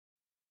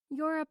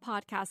You're a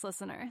podcast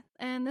listener,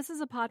 and this is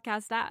a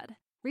podcast ad.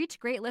 Reach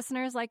great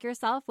listeners like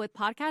yourself with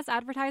podcast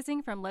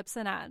advertising from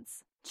Libsyn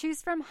Ads.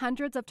 Choose from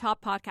hundreds of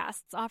top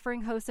podcasts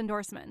offering host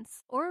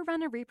endorsements, or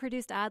run a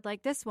reproduced ad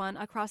like this one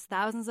across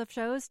thousands of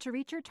shows to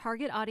reach your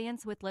target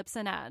audience with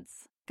Libsyn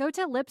Ads. Go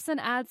to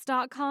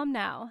libsynads.com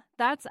now.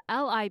 That's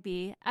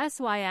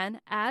LIBSYN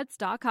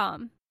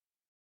ads.com.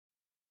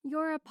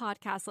 You're a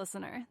podcast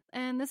listener,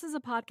 and this is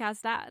a podcast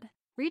ad.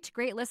 Reach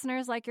great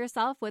listeners like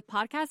yourself with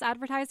podcast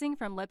advertising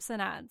from Libsyn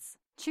Ads.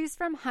 Choose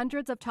from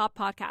hundreds of top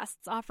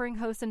podcasts offering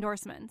host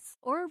endorsements,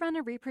 or run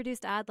a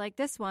reproduced ad like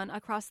this one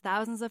across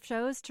thousands of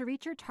shows to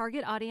reach your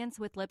target audience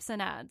with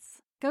Libsyn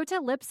Ads. Go to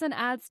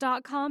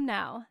libsynads.com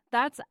now.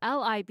 That's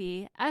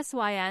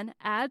LIBSYN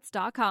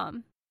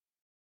ads.com.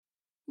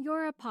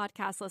 You're a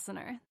podcast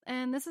listener,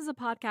 and this is a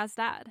podcast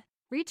ad.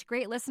 Reach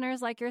great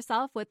listeners like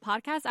yourself with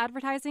podcast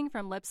advertising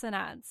from Libsyn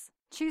Ads.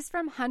 Choose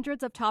from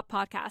hundreds of top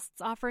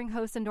podcasts offering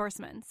host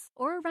endorsements,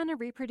 or run a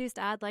reproduced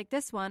ad like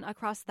this one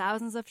across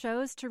thousands of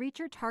shows to reach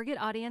your target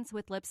audience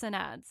with Libsyn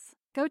Ads.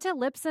 Go to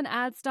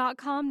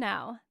libsynads.com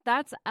now.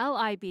 That's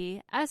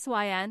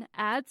LIBSYN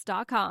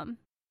ads.com.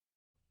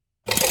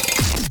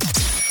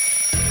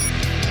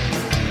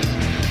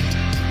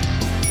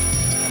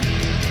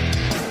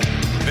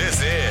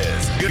 This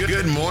is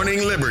Good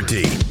Morning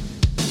Liberty.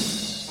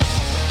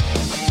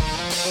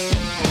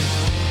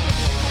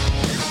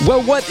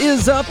 Well, what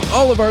is up,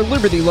 all of our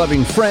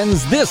liberty-loving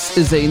friends? This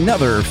is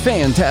another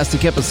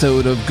fantastic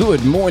episode of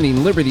Good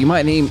Morning Liberty.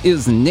 My name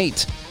is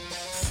Nate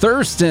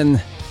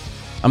Thurston.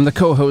 I'm the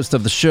co-host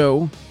of the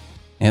show,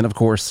 and of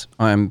course,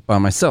 I'm by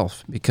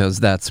myself, because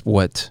that's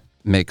what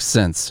makes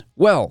sense.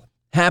 Well,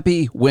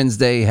 happy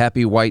Wednesday,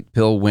 happy White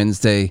Pill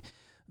Wednesday.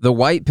 The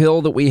white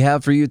pill that we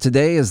have for you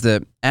today is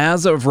that,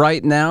 as of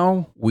right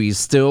now, we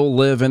still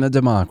live in a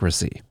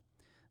democracy.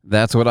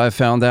 That's what I've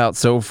found out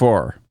so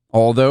far.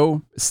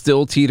 Although,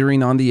 still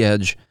teetering on the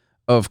edge,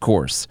 of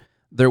course.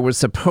 There was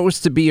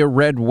supposed to be a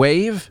red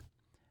wave.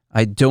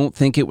 I don't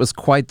think it was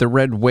quite the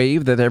red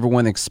wave that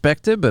everyone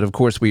expected, but of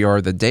course we are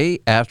the day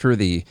after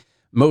the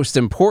most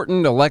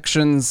important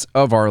elections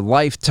of our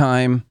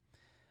lifetime,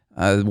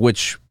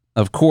 which,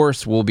 of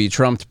course, will be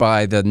trumped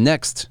by the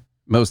next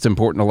most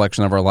important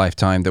election of our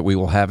lifetime that we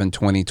will have in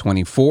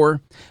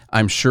 2024.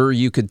 I'm sure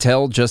you could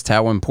tell just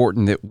how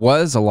important it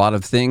was. A lot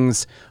of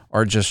things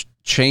are just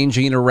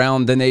changing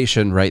around the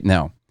nation right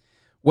now.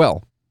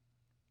 Well,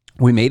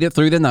 we made it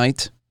through the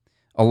night.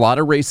 A lot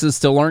of races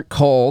still aren't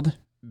called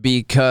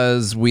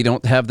because we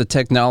don't have the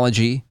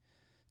technology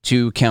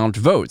to count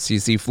votes. You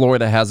see,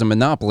 Florida has a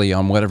monopoly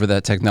on whatever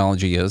that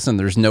technology is, and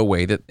there's no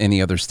way that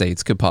any other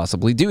states could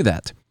possibly do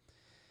that.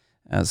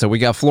 So we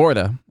got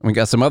Florida, and we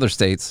got some other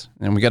states,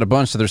 and we got a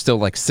bunch that are still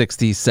like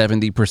 60,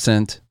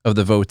 70% of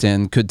the vote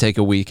in. Could take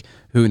a week,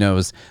 who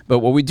knows. But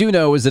what we do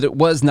know is that it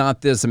was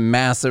not this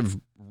massive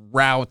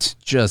rout,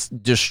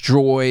 just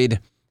destroyed,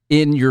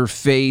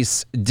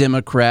 in-your-face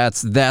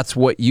Democrats. That's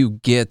what you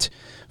get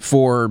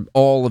for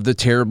all of the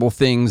terrible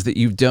things that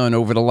you've done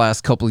over the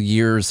last couple of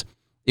years.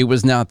 It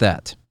was not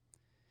that.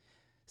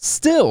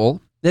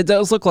 Still, it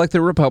does look like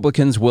the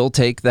Republicans will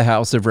take the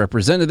House of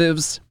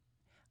Representatives.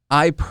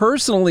 I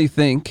personally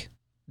think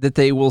that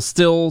they will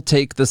still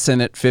take the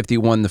Senate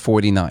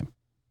 51-49.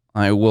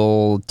 I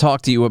will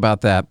talk to you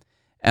about that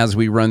as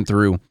we run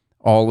through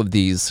all of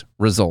these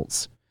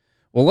results.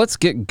 Well, let's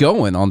get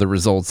going on the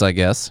results, I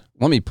guess.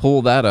 Let me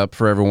pull that up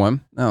for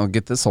everyone. I'll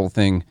get this whole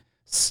thing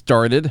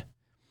started.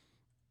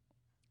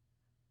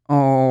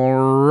 All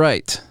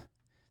right.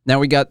 Now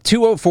we got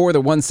 204 to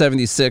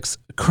 176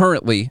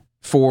 currently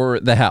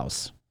for the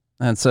House.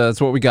 That's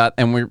what we got.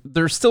 And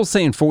they're still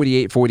saying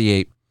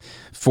 48-48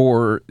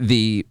 for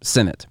the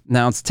Senate.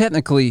 Now it's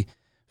technically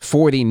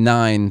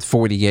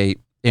 49-48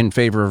 in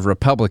favor of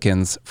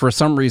Republicans. For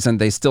some reason,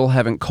 they still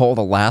haven't called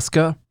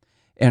Alaska.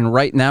 And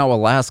right now,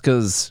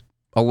 Alaska's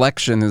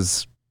election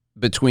is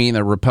between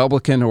a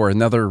Republican or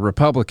another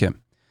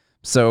Republican.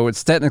 So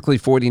it's technically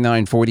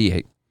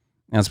 49-48.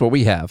 That's what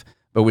we have.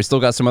 But we still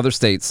got some other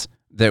states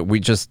that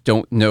we just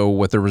don't know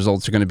what the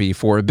results are going to be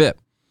for a bit.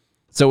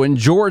 So in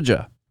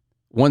Georgia,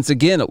 once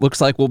again, it looks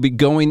like we'll be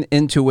going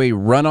into a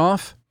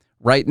runoff.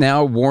 Right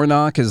now,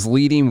 Warnock is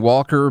leading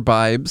Walker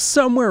by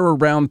somewhere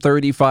around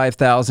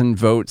 35,000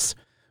 votes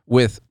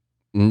with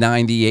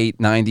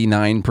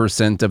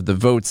 98-99% of the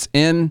votes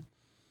in.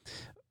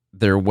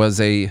 There was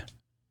a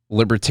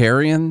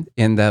Libertarian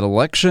in that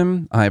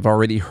election. I've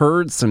already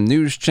heard some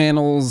news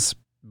channels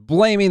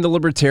blaming the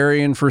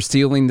Libertarian for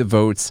stealing the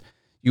votes.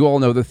 You all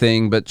know the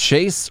thing, but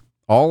Chase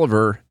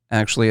Oliver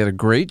actually had a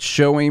great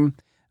showing.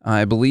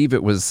 I believe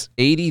it was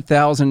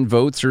 80,000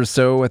 votes or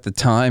so at the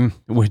time,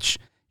 which,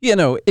 you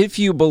know, if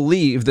you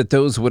believe that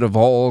those would have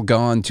all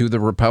gone to the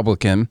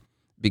Republican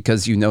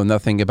because you know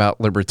nothing about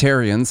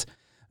Libertarians,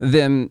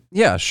 then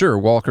yeah, sure,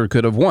 Walker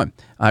could have won.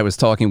 I was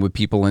talking with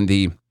people in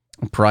the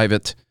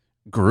private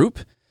group,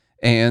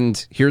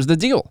 and here's the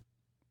deal.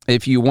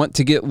 If you want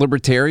to get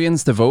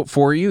Libertarians to vote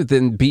for you,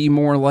 then be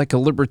more like a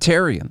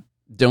Libertarian.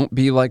 Don't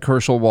be like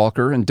Herschel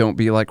Walker and don't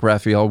be like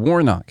Raphael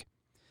Warnock.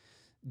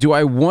 Do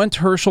I want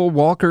Herschel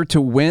Walker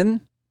to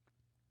win?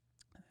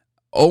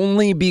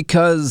 Only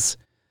because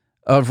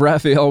of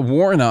Raphael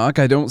Warnock.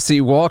 I don't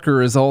see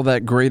Walker as all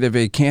that great of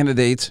a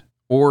candidate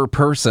or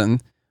person.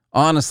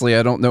 Honestly,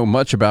 I don't know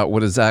much about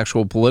what his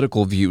actual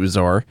political views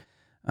are,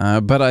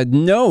 but I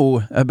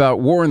know about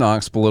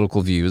Warnock's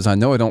political views. I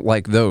know I don't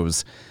like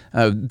those.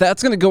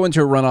 That's going to go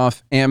into a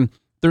runoff, and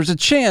there's a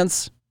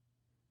chance,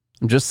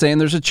 I'm just saying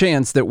there's a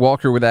chance that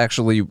Walker would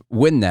actually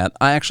win that.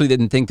 I actually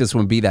didn't think this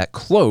would be that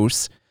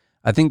close.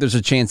 I think there's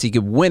a chance he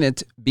could win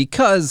it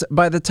because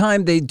by the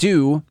time they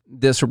do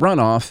this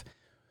runoff,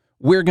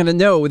 we're going to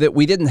know that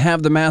we didn't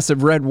have the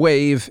massive red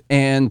wave,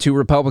 and to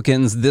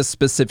Republicans, this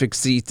specific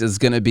seat is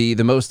going to be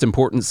the most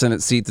important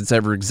Senate seat that's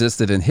ever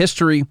existed in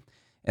history.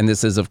 And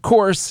this is, of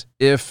course,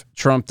 if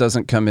Trump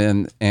doesn't come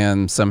in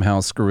and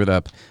somehow screw it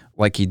up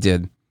like he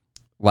did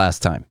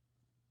last time.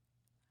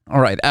 All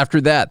right,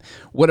 after that,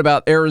 what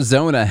about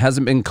Arizona?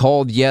 Hasn't been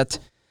called yet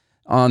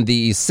on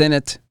the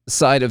Senate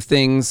side of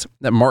things.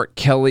 That Mark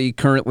Kelly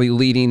currently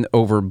leading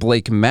over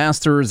Blake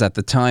Masters. At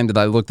the time that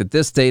I looked at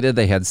this data,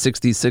 they had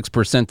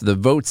 66% of the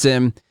votes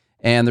in,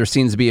 and there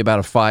seems to be about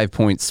a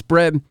 5-point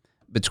spread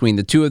between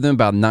the two of them,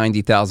 about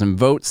 90,000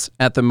 votes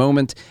at the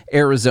moment.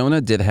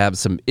 Arizona did have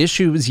some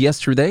issues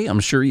yesterday.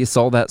 I'm sure you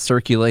saw that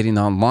circulating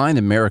online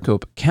in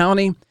Maricopa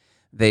County.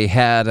 They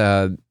had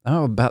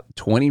about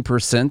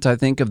 20%, I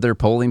think, of their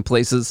polling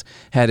places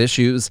had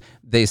issues.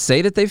 They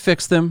say that they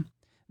fixed them.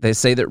 They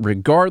say that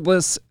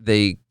regardless,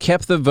 they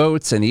kept the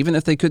votes, and even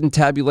if they couldn't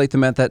tabulate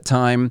them at that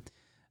time,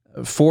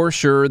 for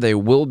sure they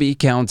will be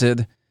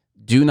counted.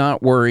 Do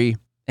not worry.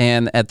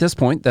 And at this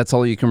point, that's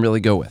all you can really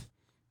go with.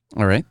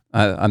 All right.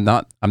 I'm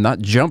not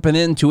jumping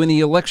into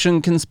any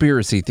election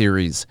conspiracy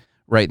theories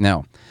right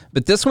now.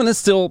 But this one is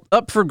still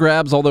up for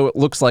grabs, although it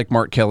looks like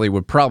Mark Kelly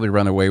would probably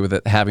run away with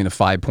it, having a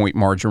 5-point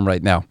margin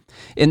right now.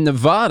 In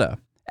Nevada,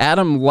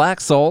 Adam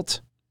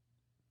Laxalt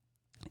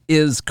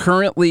is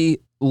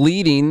currently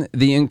leading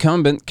the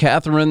incumbent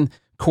Catherine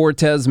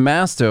Cortez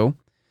Masto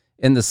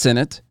in the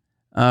Senate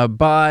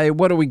by,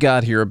 what do we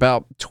got here,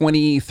 about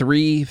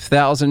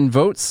 23,000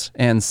 votes,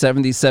 and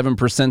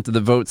 77% of the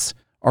votes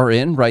are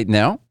in right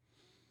now.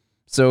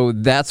 So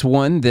that's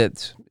one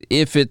that,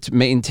 if it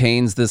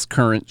maintains this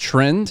current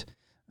trend,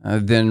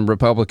 then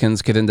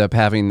Republicans could end up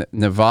having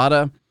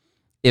Nevada.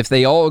 If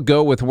they all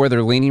go with where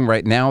they're leaning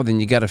right now, then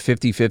you got a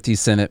 50-50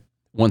 Senate.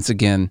 Once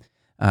again,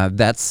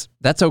 that's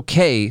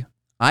okay.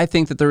 I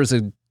think that there is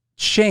a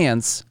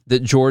chance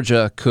that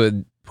Georgia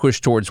could push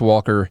towards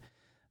Walker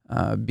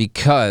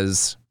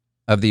because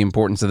of the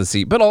importance of the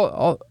seat. But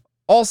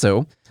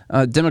also,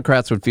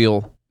 Democrats would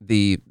feel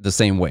the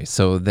same way.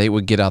 So they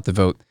would get out the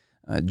vote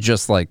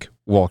just like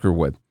Walker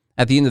would.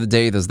 At the end of the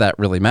day, does that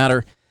really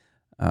matter?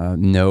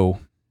 No,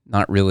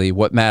 not really.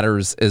 What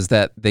matters is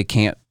that they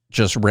can't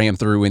just ram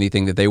through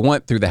anything that they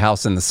want through the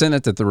House and the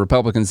Senate. If the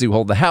Republicans do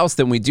hold the House,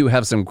 then we do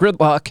have some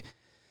gridlock.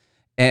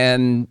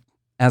 And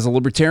as a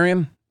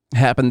libertarian,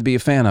 happen to be a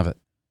fan of it.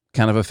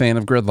 Kind of a fan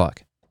of gridlock.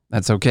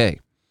 That's okay.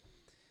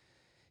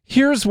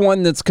 Here's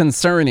one that's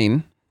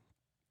concerning,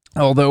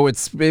 although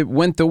it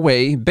went the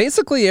way,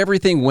 basically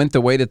everything went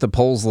the way that the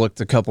polls looked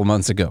a couple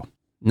months ago.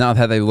 Not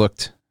how they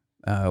looked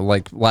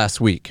like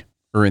last week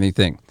or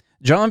anything.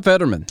 John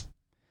Fetterman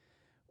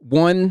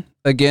won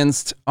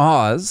against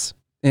Oz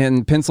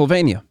in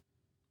Pennsylvania.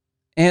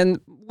 And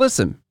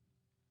listen,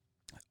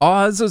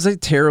 Oz is a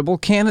terrible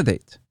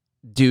candidate.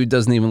 Dude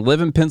doesn't even live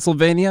in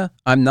Pennsylvania.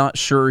 I'm not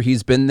sure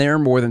he's been there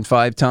more than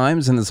 5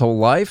 times in his whole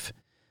life.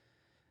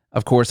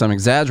 Of course, I'm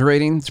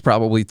exaggerating. It's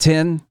probably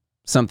 10,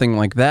 something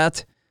like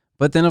that.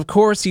 But then, of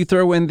course, you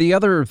throw in the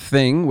other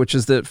thing, which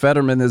is that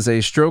Fetterman is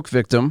a stroke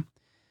victim.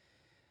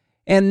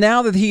 And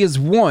now that he has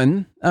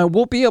won,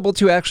 we'll be able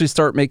to actually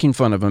start making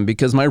fun of him,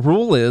 because my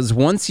rule is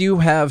once you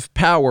have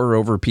power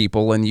over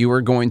people and you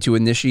are going to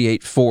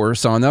initiate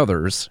force on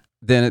others,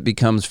 then it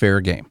becomes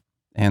fair game.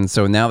 And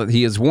so now that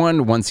he has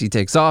won, once he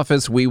takes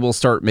office, we will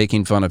start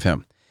making fun of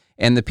him.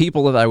 And the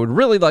people that I would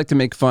really like to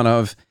make fun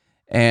of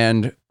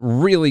and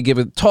really give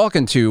it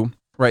talking to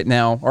right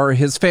now are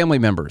his family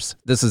members.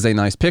 This is a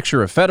nice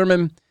picture of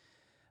Fetterman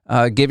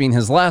giving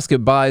his last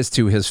goodbyes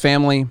to his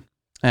family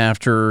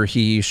after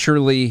he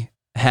surely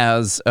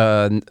has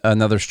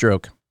another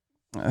stroke,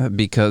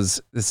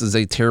 because this is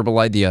a terrible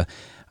idea.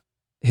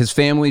 His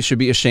family should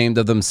be ashamed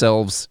of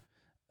themselves.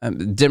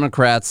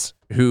 Democrats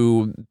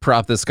who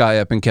propped this guy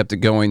up and kept it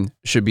going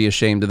should be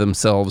ashamed of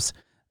themselves.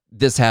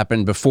 This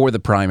happened before the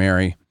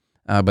primary,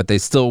 but they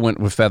still went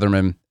with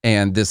Fetterman.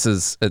 And this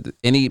is,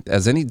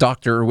 as any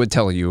doctor would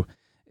tell you,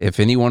 if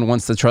anyone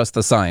wants to trust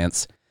the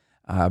science,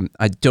 I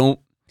know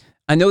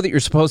that you're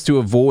supposed to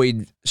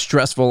avoid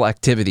stressful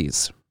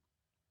activities.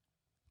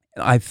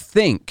 I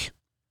think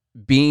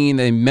being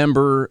a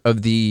member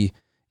of the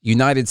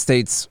United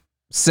States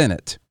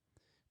Senate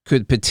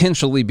could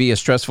potentially be a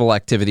stressful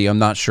activity. I'm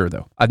not sure,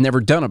 though. I've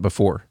never done it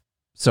before.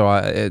 So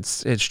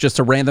it's just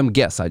a random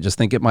guess. I just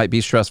think it might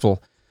be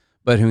stressful,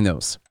 but who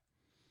knows?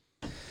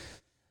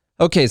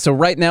 Okay, so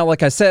right now,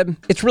 like I said,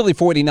 it's really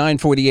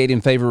 49-48 in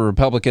favor of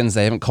Republicans.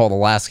 They haven't called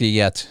Alaska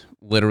yet.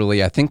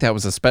 literally. I think that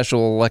was a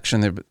special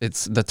election.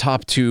 It's the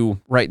top two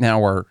right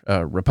now are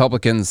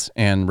Republicans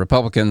and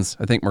Republicans.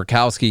 I think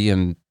Murkowski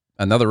and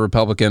another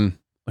Republican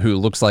who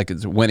looks like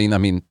it's winning. I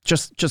mean,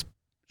 just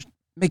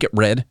make it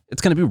red.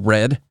 It's going to be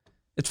red.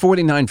 It's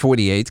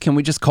 49-48. Can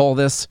we just call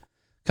this?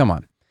 Come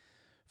on.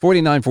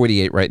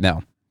 49-48 right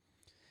now.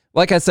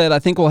 Like I said, I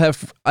think we'll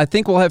have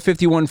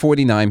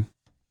 51-49.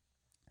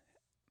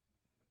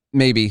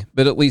 Maybe,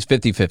 but at least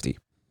 50-50.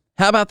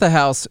 How about the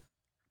House?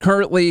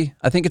 Currently,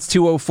 I think it's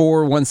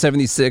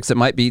 204-176. It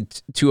might be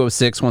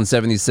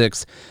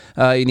 206-176.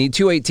 You need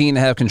 218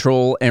 to have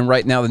control, and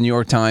right now the New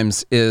York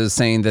Times is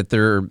saying that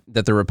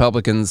the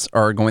Republicans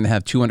are going to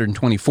have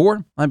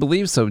 224, I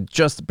believe, so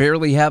just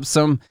barely have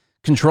some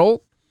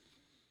control.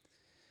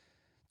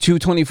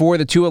 224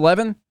 to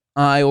 211.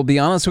 I will be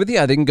honest with you,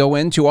 I didn't go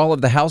into all of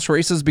the House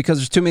races because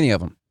there's too many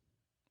of them,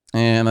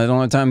 and I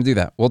don't have time to do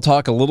that. We'll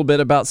talk a little bit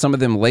about some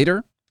of them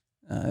later.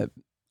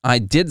 I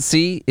did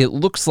see, it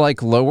looks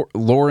like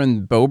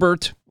Lauren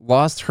Boebert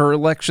lost her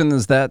election.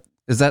 Is that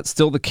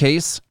still the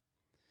case?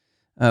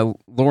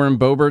 Lauren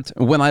Boebert,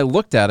 when I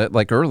looked at it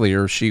like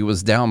earlier, she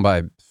was down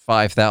by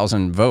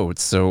 5,000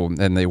 votes,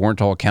 and they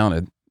weren't all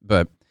counted.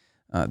 But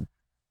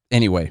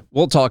anyway,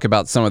 we'll talk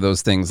about some of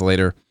those things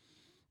later.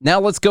 Now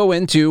let's go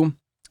into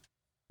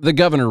the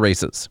governor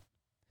races.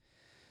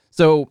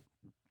 So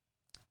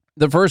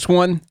the first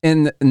one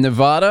in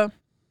Nevada,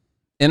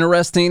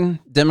 interesting.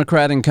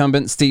 Democrat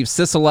incumbent Steve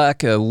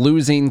Sisolak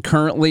losing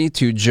currently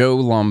to Joe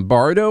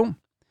Lombardo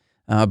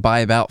by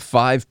about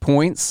 5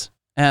 points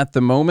at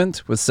the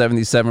moment, with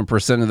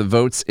 77% of the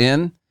votes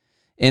in.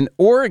 In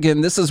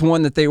Oregon, this is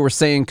one that they were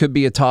saying could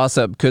be a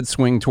toss-up, could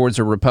swing towards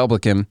a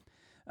Republican.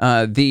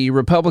 The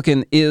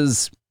Republican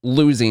is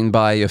losing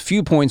by a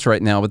few points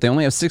right now, but they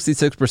only have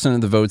 66%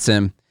 of the votes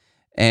in.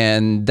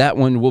 And that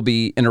one will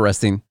be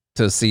interesting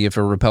to see if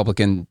a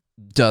Republican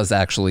does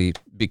actually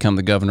become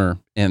the governor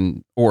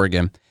in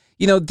Oregon.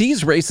 You know,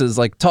 these races,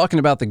 like talking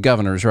about the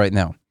governors right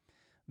now,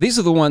 these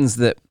are the ones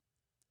that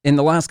in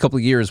the last couple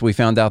of years we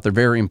found out they're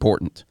very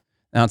important.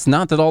 Now, it's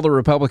not that all the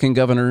Republican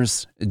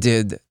governors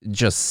did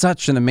just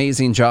such an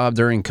amazing job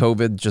during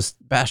COVID, just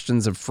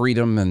bastions of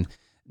freedom, and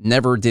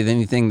never did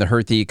anything to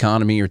hurt the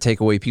economy or take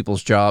away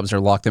people's jobs or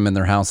lock them in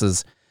their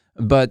houses.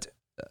 But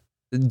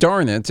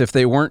darn it, if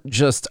they weren't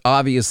just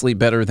obviously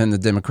better than the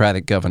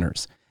Democratic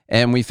governors.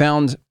 And we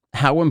found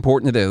how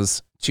important it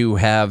is to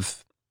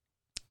have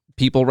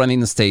people running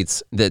the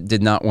states that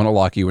did not want to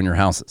lock you in your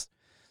houses.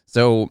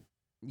 So,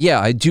 yeah,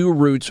 I do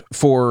root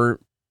for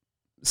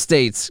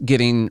states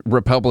getting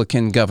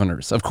Republican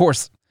governors. Of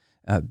course,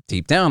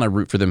 deep down, I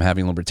root for them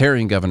having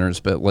libertarian governors,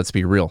 but let's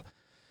be real.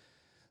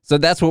 So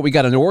that's what we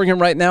got in Oregon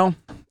right now.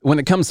 When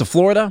it comes to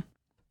Florida,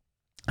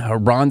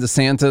 Ron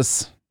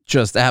DeSantis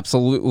just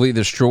absolutely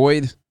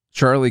destroyed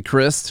Charlie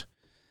Crist.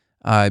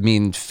 I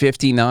mean,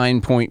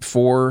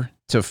 59.4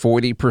 to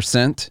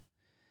 40%.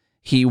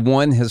 He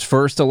won his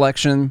first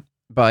election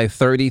by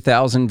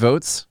 30,000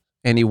 votes,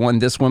 and he won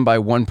this one by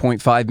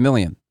 1.5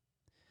 million.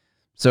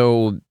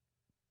 So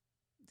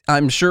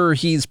I'm sure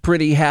he's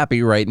pretty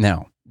happy right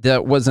now.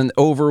 That was an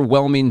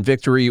overwhelming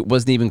victory. It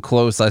wasn't even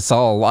close. I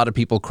saw a lot of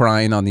people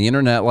crying on the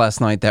internet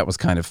last night. That was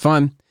kind of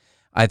fun.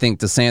 I think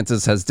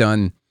DeSantis has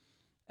done,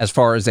 as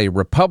far as a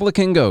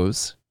Republican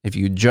goes, if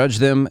you judge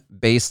them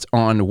based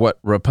on what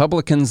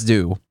Republicans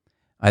do,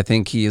 I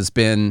think he has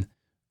been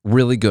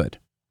really good.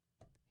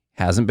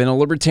 Hasn't been a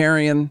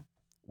libertarian.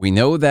 We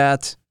know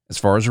that. As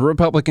far as a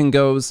Republican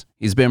goes,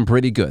 he's been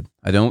pretty good.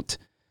 I don't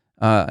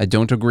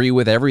agree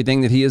with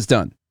everything that he has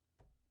done.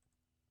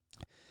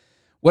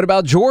 What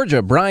about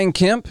Georgia? Brian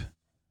Kemp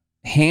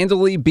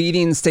handily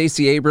beating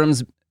Stacey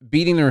Abrams,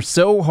 beating her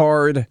so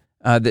hard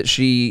that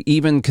she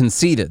even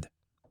conceded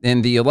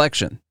in the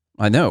election.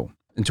 I know.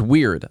 It's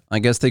weird. I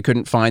guess they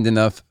couldn't find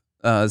enough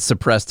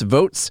suppressed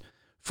votes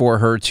for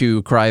her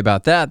to cry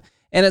about that.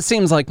 And it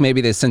seems like maybe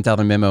they sent out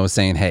a memo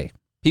saying, hey,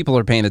 people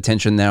are paying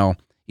attention now.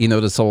 You know,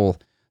 this whole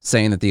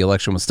saying that the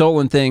election was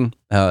stolen thing.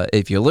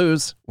 If you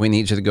lose, we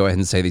need you to go ahead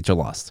and say that you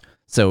lost.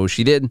 So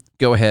she did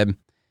go ahead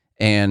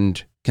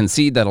and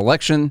concede that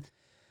election.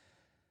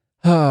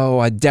 Oh,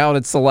 I doubt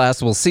it's the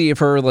last we'll see of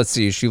her. Let's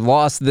see. She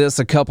lost this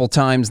a couple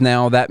times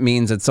now. That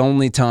means it's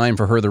only time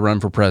for her to run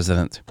for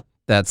president.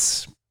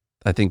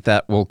 I think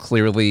that will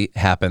clearly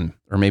happen.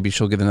 Or maybe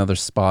she'll get another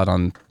spot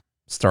on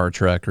Star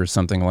Trek or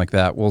something like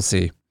that. We'll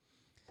see.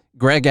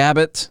 Greg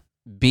Abbott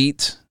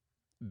beat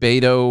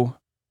Beto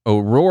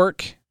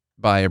O'Rourke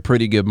by a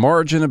pretty good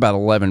margin, about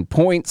 11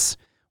 points.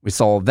 We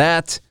saw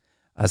that.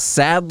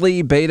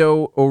 Sadly,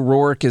 Beto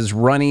O'Rourke is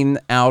running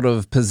out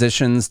of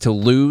positions to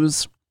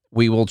lose.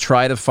 We will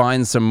try to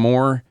find some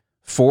more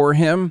for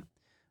him,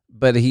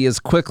 but he is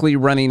quickly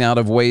running out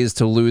of ways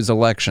to lose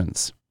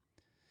elections.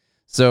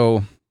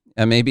 So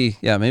maybe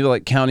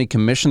like county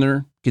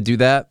commissioner could do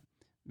that.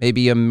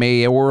 Maybe a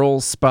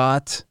mayoral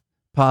spot,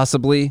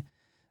 possibly.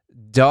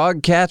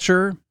 Dog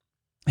catcher,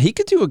 he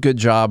could do a good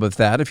job of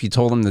that if you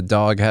told him the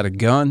dog had a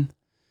gun,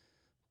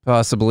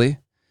 possibly.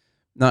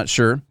 Not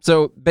sure.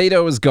 So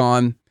Beto is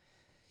gone.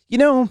 You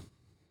know,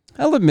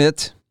 I'll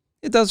admit,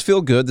 it does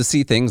feel good to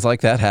see things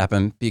like that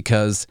happen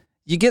because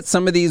you get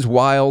some of these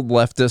wild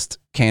leftist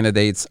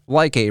candidates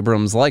like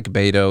Abrams, like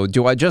Beto.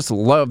 Do I just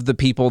love the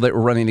people that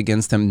were running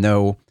against him?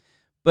 No.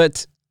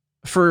 But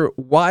for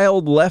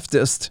wild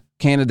leftist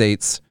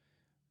candidates,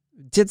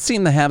 did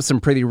seem to have some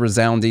pretty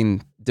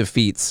resounding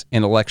defeats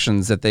in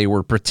elections that they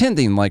were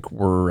pretending like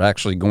were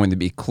actually going to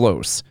be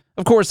close.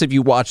 Of course, if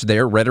you watch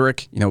their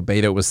rhetoric,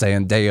 Beto was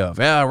saying day of,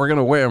 we're going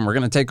to win. We're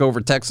going to take over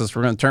Texas.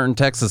 We're going to turn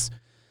Texas.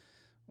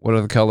 What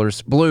are the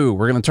colors? Blue.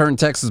 We're going to turn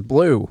Texas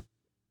blue.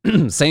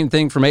 Same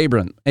thing from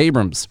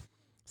Abrams.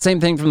 Same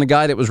thing from the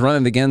guy that was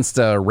running against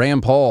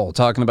Rand Paul,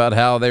 talking about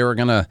how they were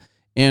going to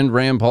end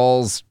Rand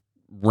Paul's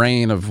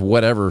reign of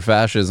whatever,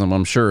 fascism,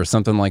 I'm sure,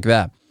 something like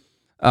that.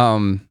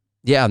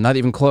 Yeah, not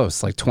even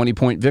close, like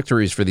 20-point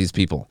victories for these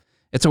people.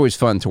 It's always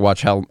fun to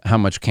watch how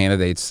much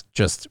candidates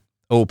just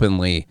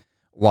openly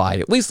lie.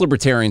 At least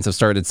libertarians have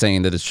started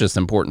saying that it's just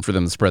important for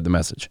them to spread the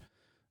message.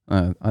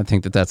 I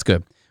think that's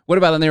good. What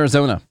about in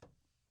Arizona?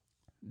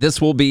 This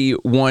will be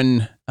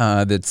one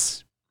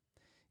that's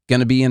going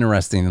to be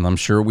interesting, and I'm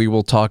sure we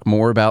will talk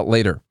more about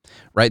later.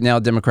 Right now,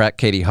 Democrat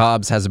Katie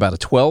Hobbs has about a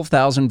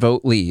 12,000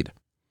 vote lead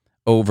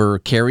over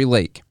Kari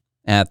Lake.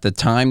 At the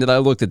time that I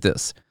looked at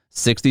this,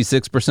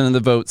 66% of the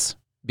votes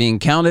being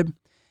counted,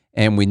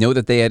 and we know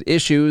that they had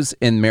issues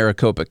in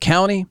Maricopa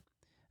County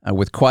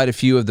with quite a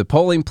few of the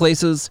polling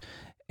places,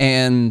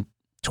 and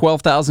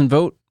 12,000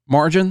 vote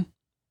margin,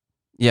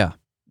 yeah,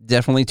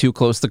 definitely too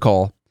close to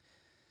call.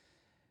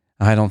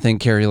 I don't think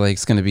Kari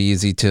Lake's going to be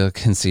easy to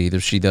concede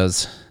if she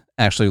does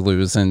actually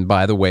lose. And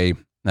by the way,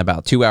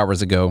 about 2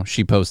 hours ago,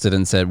 she posted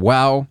and said,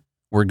 wow,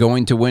 we're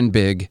going to win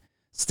big.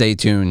 Stay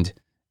tuned,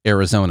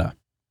 Arizona.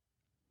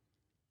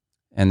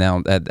 And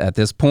now at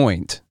this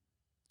point,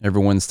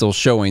 everyone's still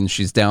showing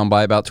she's down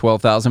by about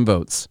 12,000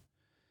 votes.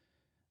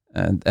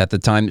 And at the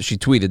time that she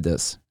tweeted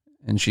this,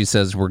 and she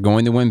says, we're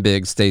going to win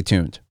big. Stay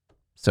tuned.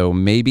 So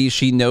maybe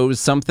she knows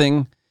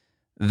something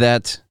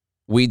that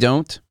we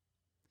don't.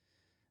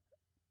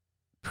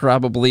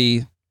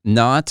 Probably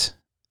not.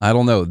 I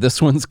don't know.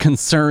 This one's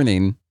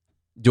concerning.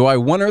 Do I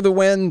want her to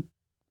win?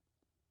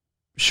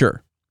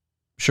 Sure.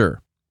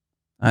 Stick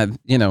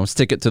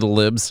it to the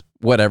libs,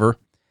 whatever.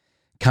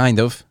 Kind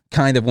of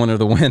want her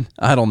to win.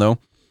 I don't know.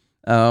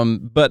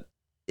 But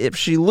if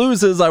she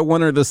loses, I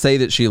want her to say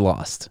that she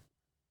lost.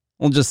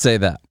 We'll just say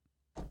that.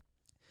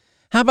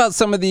 How about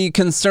some of the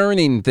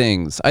concerning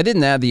things? I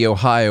didn't add the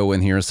Ohio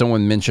in here.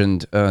 Someone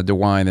mentioned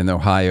DeWine in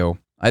Ohio.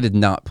 I did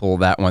not pull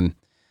that one.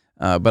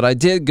 But I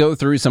did go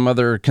through some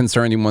other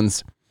concerning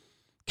ones.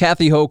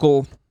 Kathy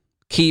Hochul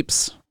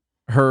keeps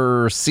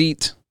her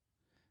seat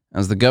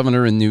as the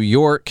governor in New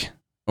York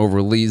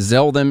over Lee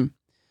Zeldin.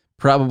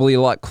 Probably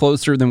a lot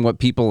closer than what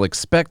people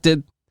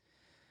expected.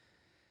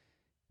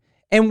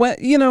 And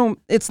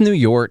it's New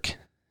York.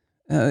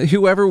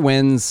 Whoever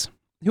wins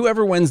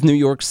New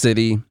York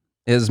City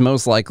is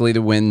most likely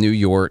to win New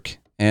York.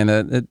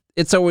 And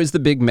it's always the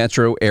big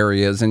metro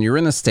areas. And you're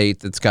in a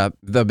state that's got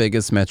the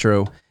biggest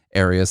metro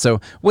area.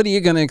 So what are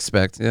you going to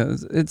expect?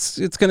 It's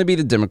going to be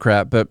the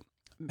Democrat. But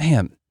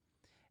man,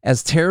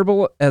 as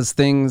terrible as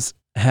things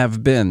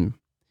have been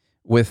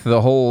with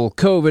the whole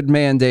COVID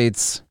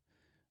mandates,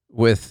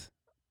 with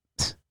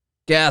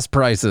gas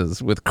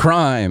prices, with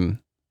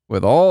crime,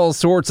 with all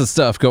sorts of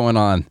stuff going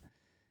on,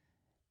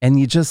 and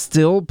you just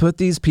still put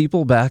these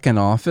people back in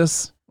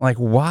office? Like,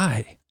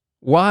 why?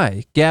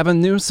 Why? Gavin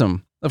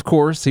Newsom, of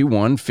course, he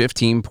won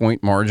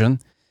 15-point margin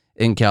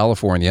in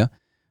California.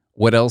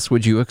 What else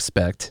would you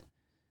expect?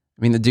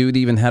 I mean, the dude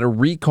even had a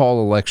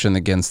recall election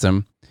against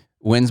him,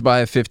 wins by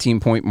a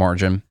 15-point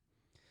margin.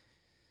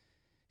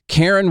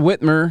 Karen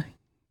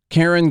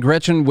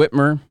Gretchen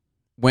Whitmer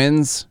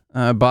wins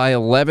by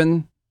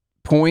 11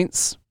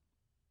 points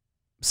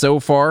so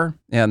far.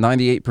 Yeah,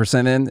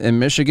 98% in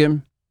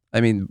Michigan.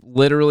 I mean,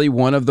 literally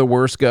one of the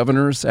worst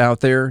governors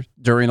out there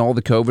during all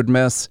the COVID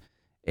mess.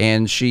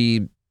 And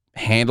she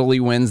handily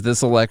wins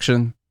this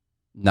election.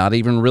 Not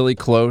even really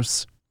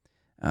close.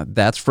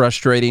 That's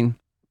frustrating.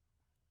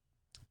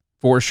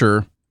 For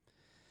sure.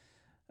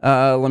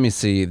 Let me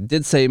see. It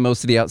did say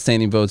most of the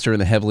outstanding votes are in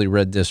the heavily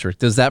red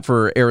district. Is that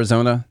for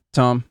Arizona,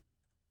 Tom?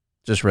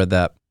 Just read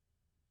that.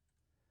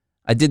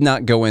 I did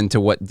not go into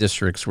what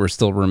districts were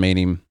still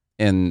remaining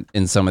in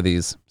some of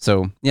these.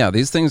 So, yeah,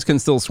 these things can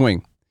still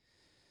swing.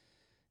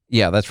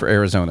 Yeah, that's for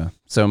Arizona.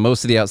 So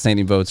most of the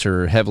outstanding votes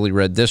are heavily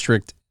red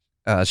district.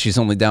 She's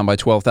only down by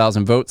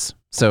 12,000 votes.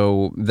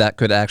 So that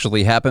could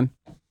actually happen.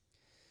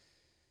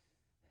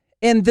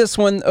 And this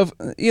one,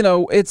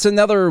 it's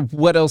another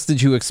what else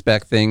did you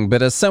expect thing.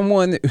 But as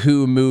someone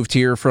who moved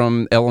here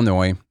from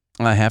Illinois,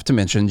 I have to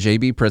mention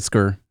J.B.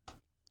 Pritzker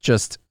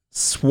just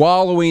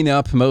swallowing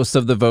up most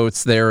of the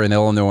votes there in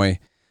Illinois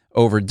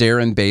over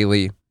Darren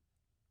Bailey.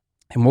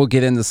 And we'll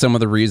get into some of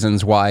the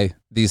reasons why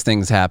these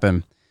things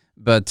happen.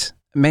 But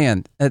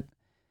man,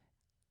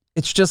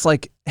 it's just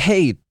like,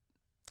 hey,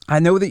 I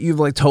know that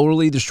you've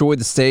totally destroyed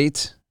the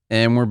state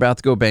and we're about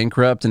to go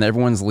bankrupt and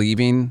everyone's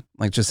leaving.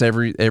 Just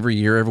every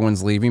year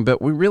everyone's leaving.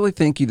 But we really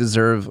think you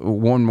deserve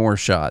one more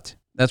shot.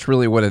 That's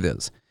really what it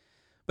is.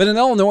 But in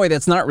Illinois,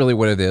 that's not really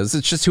what it is.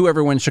 It's just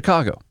whoever wins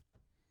Chicago.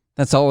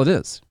 That's all it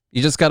is.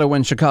 You just got to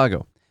win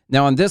Chicago.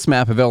 Now, on this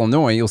map of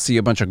Illinois, you'll see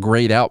a bunch of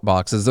grayed out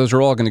boxes. Those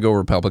are all going to go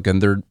Republican.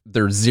 They're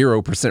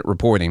 0%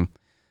 reporting.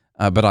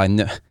 But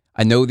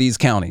I know these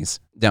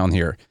counties down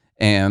here,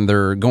 and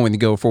they're going to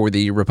go for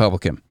the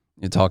Republican.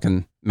 You're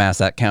talking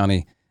Massac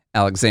County,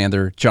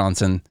 Alexander,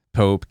 Johnson,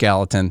 Pope,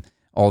 Gallatin,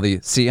 all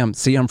the,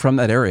 I'm from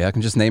that area. I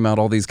can just name out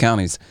all these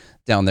counties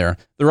down there.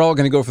 They're all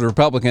going to go for the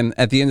Republican.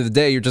 At the end of the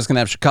day, you're just going to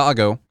have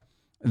Chicago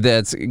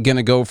that's going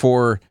to go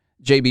for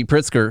J.B.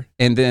 Pritzker,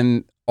 and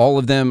then all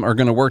of them are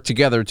going to work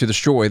together to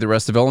destroy the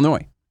rest of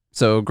Illinois.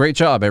 So great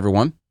job,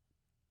 everyone.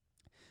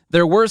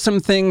 There were some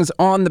things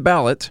on the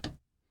ballot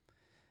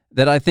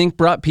that I think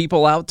brought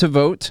people out to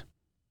vote.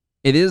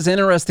 It is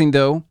interesting,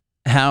 though,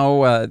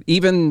 how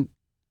even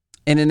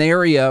in an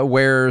area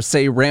where,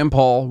 say, Rand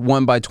Paul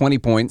won by 20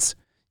 points,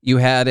 you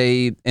had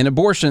an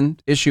abortion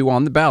issue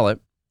on the ballot.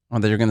 Well,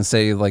 they're going to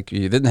say, like,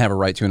 you didn't have a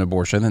right to an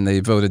abortion, and they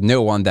voted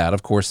no on that.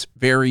 Of course,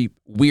 very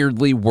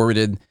weirdly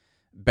worded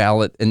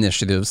ballot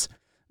initiatives.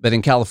 But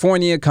in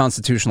California,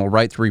 constitutional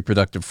right to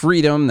reproductive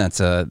freedom,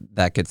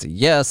 that gets a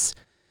yes.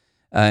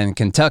 In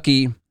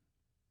Kentucky,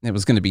 it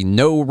was going to be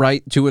no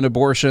right to an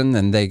abortion,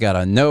 and they got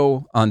a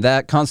no on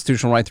that.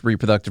 Constitutional right to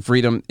reproductive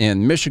freedom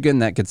in Michigan,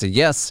 that gets a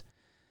yes.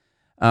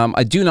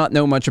 I do not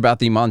know much about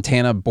the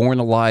Montana Born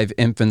Alive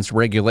Infants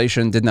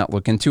regulation. Did not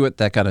look into it.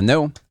 That got a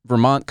no.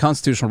 Vermont,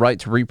 constitutional right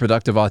to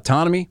reproductive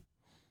autonomy,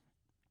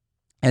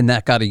 and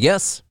that got a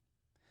yes.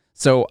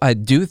 So I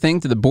do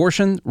think that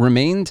abortion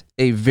remained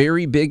a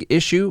very big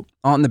issue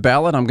on the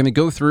ballot. I'm going to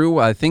go through,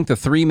 I think, the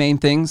three main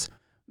things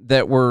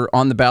that were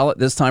on the ballot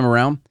this time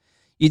around.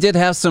 You did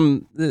have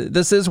some,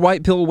 this is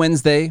White Pill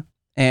Wednesday,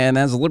 and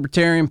as a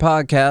libertarian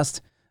podcast,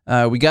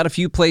 we got a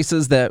few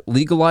places that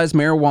legalize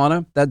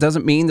marijuana. That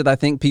doesn't mean that I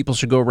think people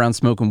should go around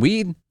smoking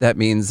weed. That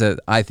means that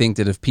I think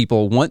that if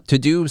people want to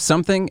do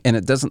something and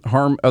it doesn't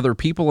harm other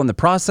people in the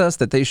process,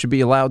 that they should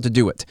be allowed to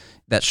do it.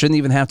 That shouldn't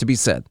even have to be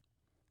said.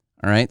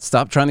 All right?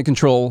 Stop trying to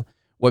control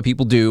what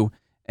people do.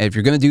 And if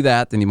you're going to do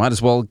that, then you might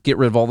as well get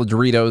rid of all the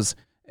Doritos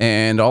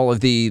and all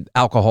of the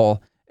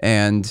alcohol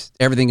and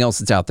everything else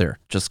that's out there.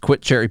 Just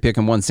quit cherry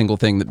picking one single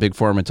thing that Big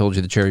Pharma told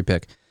you to cherry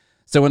pick.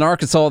 So in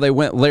Arkansas, they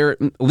went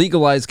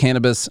legalize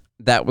cannabis.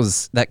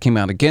 That came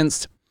out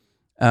against.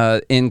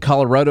 In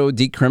Colorado,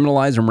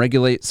 decriminalize and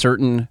regulate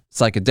certain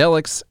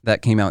psychedelics.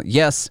 That came out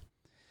yes.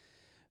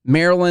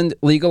 Maryland,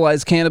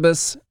 legalize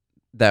cannabis.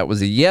 That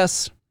was a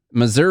yes.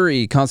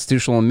 Missouri,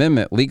 constitutional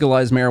amendment,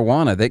 legalize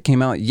marijuana. That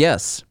came out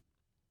yes.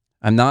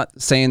 I'm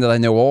not saying that I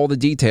know all the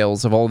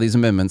details of all these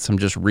amendments. I'm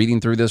just reading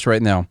through this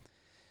right now.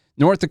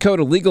 North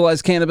Dakota,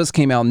 legalize cannabis,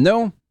 came out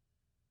no.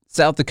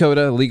 South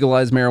Dakota,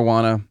 legalize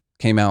marijuana,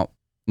 came out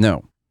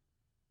no.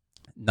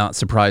 Not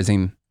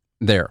surprising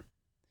there.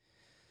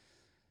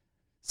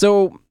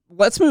 So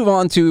let's move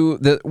on to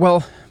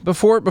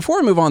before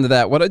I move on to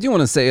that, what I do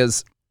want to say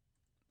is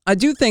I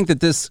do think that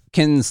this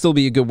can still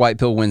be a good White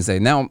Pill Wednesday.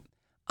 Now,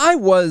 I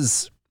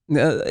was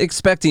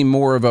expecting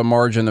more of a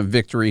margin of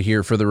victory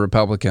here for the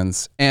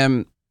Republicans.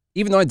 And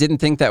even though I didn't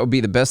think that would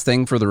be the best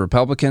thing for the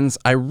Republicans,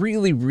 I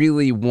really,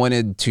 really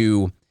wanted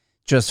to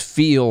just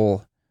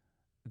feel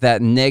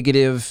that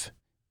negative,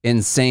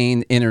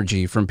 insane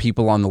energy from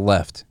people on the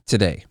left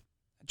today,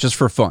 just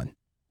for fun.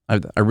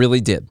 I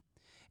really did.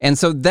 And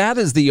so that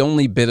is the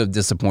only bit of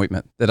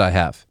disappointment that I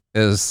have,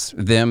 is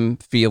them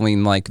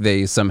feeling like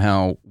they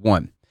somehow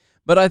won.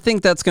 But I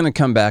think that's going to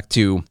come back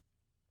to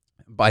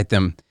bite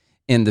them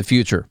in the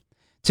future.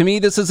 To me,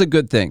 this is a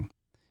good thing.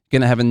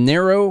 Going to have a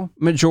narrow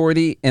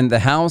majority in the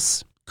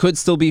House, could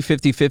still be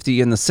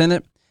 50-50 in the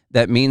Senate.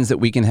 That means that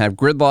we can have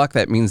gridlock.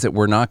 That means that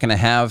we're not going to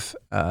have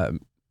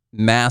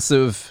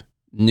massive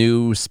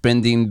new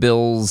spending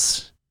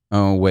bills.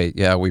 Oh, wait.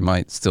 Yeah, we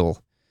might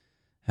still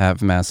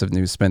have massive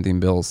new spending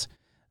bills.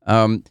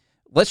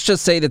 Let's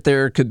just say that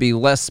there could be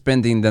less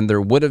spending than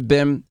there would have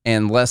been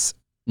and less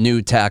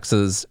new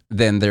taxes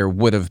than there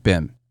would have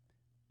been.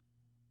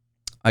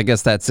 I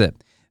guess that's it.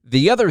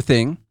 The other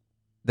thing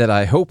that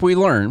I hope we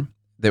learn,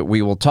 that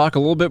we will talk a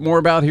little bit more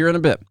about here in a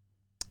bit,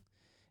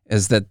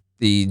 is that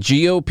the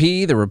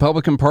GOP, the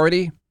Republican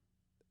Party,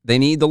 they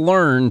need to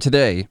learn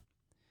today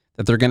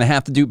that they're going to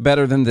have to do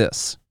better than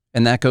this.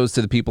 And that goes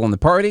to the people in the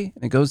party,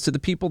 and it goes to the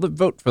people that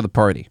vote for the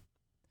party.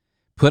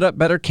 Put up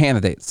better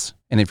candidates.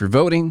 And if you're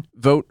voting,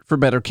 vote for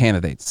better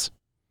candidates.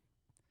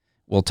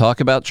 We'll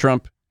talk about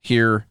Trump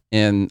here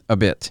in a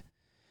bit.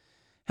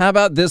 How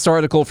about this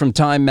article from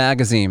Time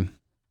Magazine?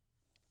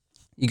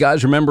 You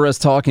guys remember us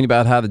talking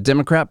about how the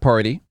Democrat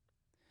Party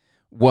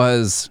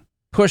was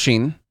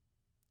pushing,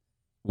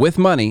 with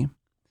money,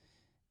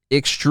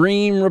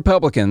 extreme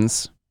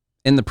Republicans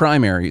in the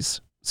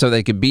primaries so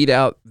they could beat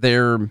out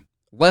their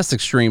less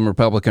extreme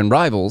Republican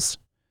rivals,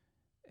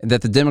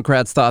 that the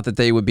Democrats thought that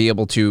they would be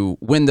able to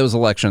win those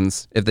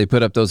elections if they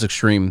put up those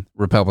extreme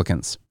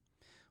Republicans.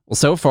 Well,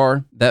 so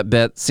far, that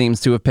bet seems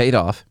to have paid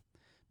off,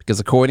 because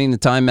according to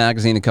Time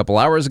Magazine a couple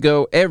hours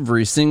ago,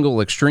 every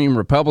single extreme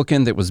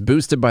Republican that was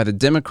boosted by the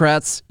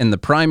Democrats in the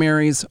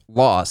primaries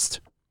lost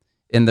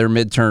in their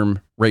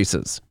midterm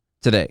races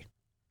today.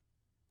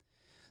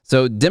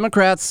 So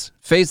Democrats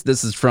face,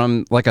 this is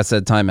from, like I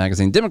said, Time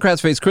Magazine.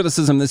 Democrats face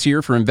criticism this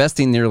year for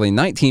investing nearly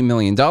 $19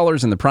 million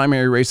in the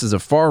primary races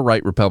of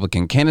far-right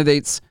Republican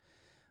candidates.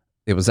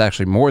 It was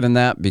actually more than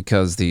that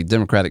because the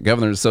Democratic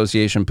Governors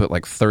Association put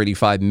like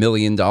 $35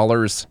 million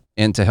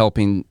into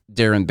helping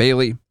Darren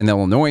Bailey in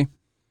Illinois.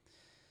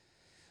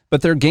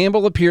 But their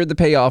gamble appeared to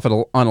pay off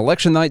on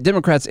election night.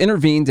 Democrats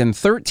intervened in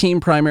 13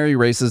 primary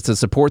races to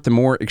support the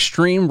more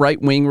extreme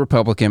right-wing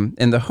Republican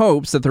in the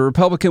hopes that the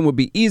Republican would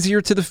be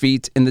easier to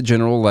defeat in the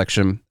general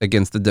election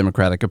against the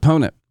Democratic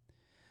opponent.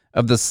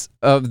 Of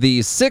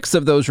the 6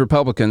 of those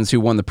Republicans who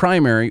won the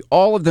primary,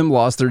 all of them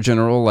lost their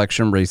general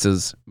election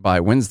races by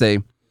Wednesday.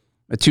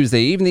 A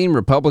Tuesday evening,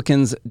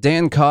 Republicans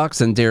Dan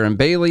Cox and Darren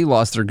Bailey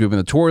lost their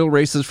gubernatorial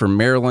races for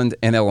Maryland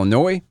and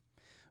Illinois.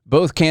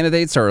 Both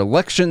candidates are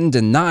election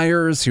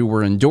deniers who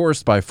were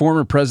endorsed by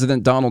former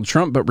President Donald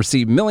Trump but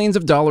received millions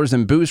of dollars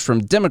in boosts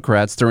from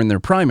Democrats during their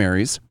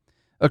primaries,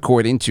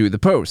 according to the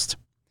Post.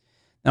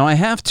 Now, I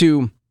have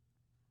to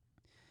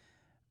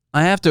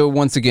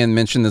once again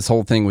mention this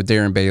whole thing with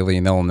Darren Bailey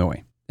in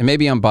Illinois. And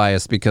maybe I'm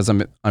biased because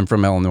I'm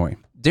from Illinois.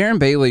 Darren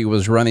Bailey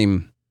was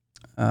running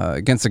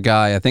against a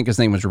guy, I think his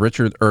name was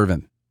Richard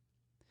Irvin.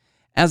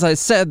 As I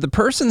said, the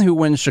person who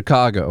wins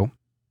Chicago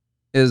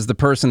is the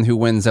person who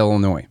wins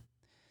Illinois.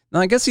 Now,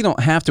 I guess you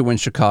don't have to win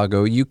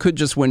Chicago. You could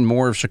just win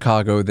more of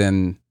Chicago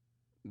than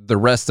the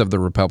rest of the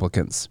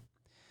Republicans.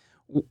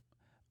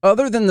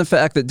 Other than the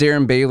fact that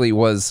Darren Bailey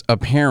was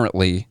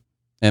apparently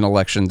an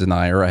election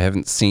denier, I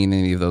haven't seen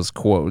any of those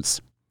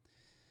quotes.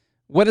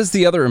 What is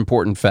the other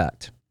important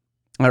fact?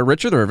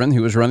 Richard Irvin,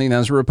 who was running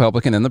as a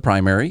Republican in the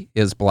primary,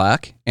 is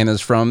black and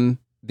is from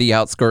the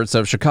outskirts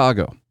of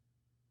Chicago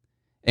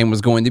and was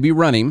going to be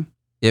running,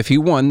 if he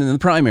won in the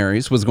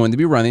primaries, was going to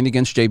be running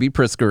against J.B.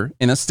 Pritzker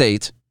in a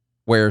state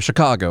where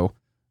Chicago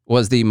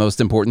was the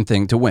most important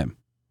thing to win.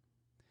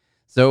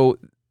 So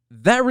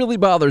that really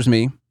bothers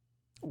me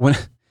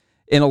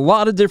in a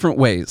lot of different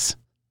ways.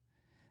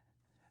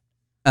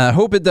 I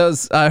hope it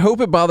does. I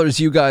hope it bothers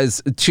you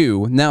guys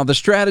too. Now, the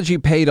strategy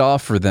paid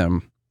off for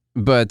them,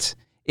 but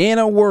in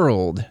a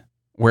world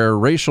where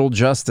racial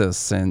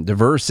justice and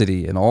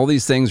diversity and all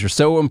these things are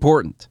so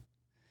important,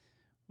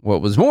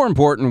 what was more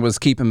important was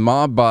keeping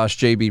mob boss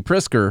J.B.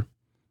 Pritzker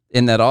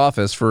in that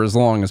office for as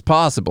long as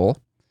possible,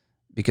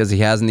 because he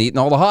hasn't eaten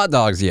all the hot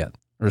dogs yet.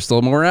 There's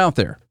still more out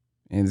there.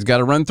 And he's got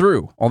to run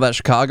through all that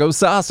Chicago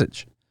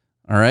sausage.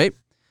 All right?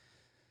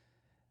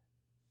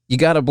 You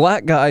got a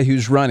black guy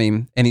who's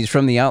running, and he's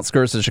from the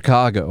outskirts of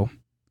Chicago,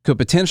 could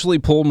potentially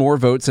pull more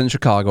votes in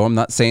Chicago. I'm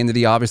not saying that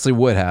he obviously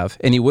would have,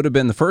 and he would have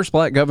been the first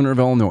black governor of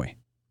Illinois.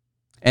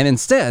 And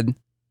instead,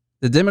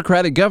 the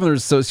Democratic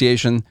Governors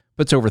Association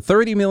puts over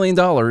 $30 million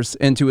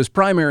into his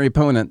primary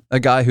opponent, a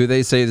guy who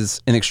they say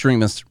is an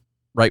extremist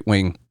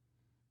right-wing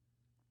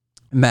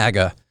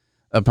MAGA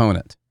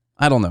opponent.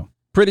 I don't know.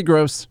 Pretty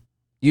gross.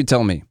 You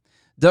tell me.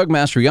 Doug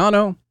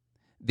Mastriano,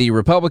 the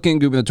Republican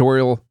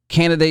gubernatorial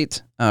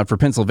candidate for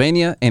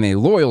Pennsylvania and a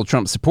loyal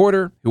Trump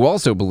supporter who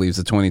also believes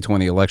the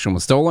 2020 election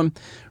was stolen,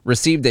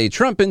 received a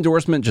Trump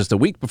endorsement just a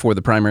week before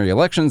the primary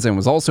elections and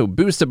was also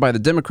boosted by the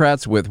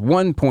Democrats with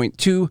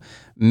 $1.2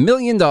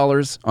 million.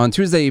 On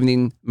Tuesday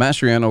evening,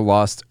 Mastriano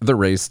lost the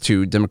race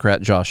to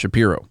Democrat Josh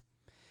Shapiro.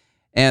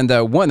 And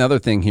one other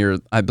thing here,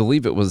 I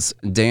believe it was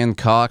Dan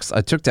Cox.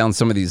 I took down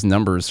some of these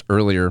numbers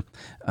earlier.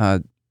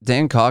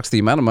 Dan Cox, the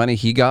amount of money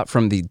he got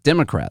from the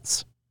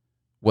Democrats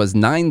was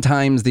 9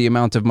 times the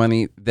amount of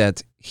money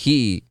that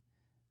he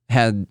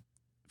had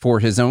for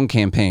his own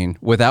campaign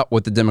without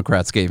what the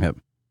Democrats gave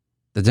him.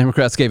 The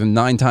Democrats gave him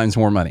 9 times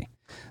more money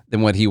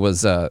than what he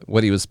was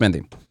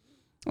spending.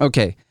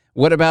 Okay,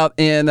 what about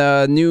in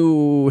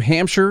New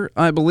Hampshire,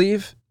 I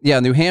believe? Yeah,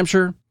 New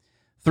Hampshire.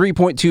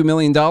 $3.2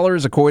 million,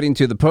 according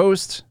to the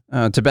Post,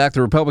 to back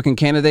the Republican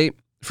candidate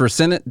for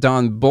Senate,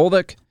 Don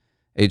Bolduc,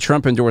 a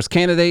Trump-endorsed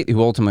candidate who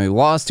ultimately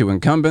lost to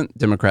incumbent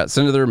Democrat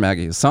Senator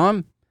Maggie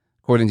Hassan.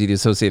 According to the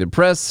Associated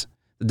Press,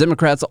 the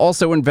Democrats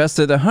also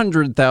invested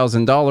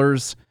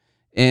 $100,000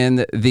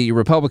 in the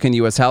Republican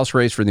U.S. House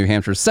race for New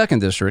Hampshire's 2nd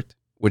District,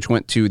 which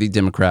went to the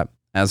Democrat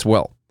as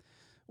well.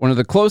 One of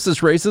the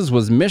closest races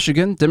was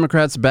Michigan.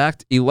 Democrats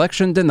backed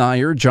election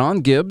denier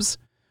John Gibbs,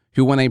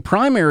 who won a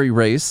primary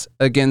race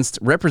against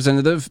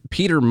Representative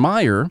Peter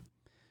Meijer,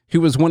 who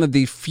was one of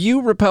the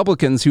few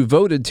Republicans who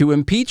voted to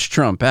impeach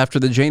Trump after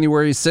the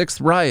January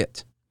 6th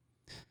riot.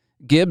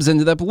 Gibbs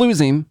ended up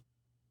losing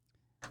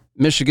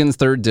Michigan's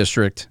 3rd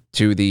district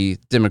to the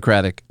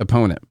Democratic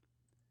opponent.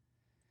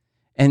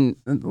 And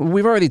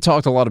we've already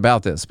talked a lot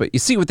about this, but you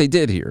see what they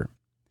did here.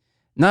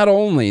 Not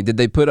only did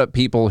they put up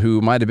people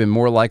who might have been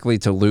more likely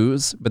to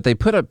lose, but they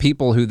put up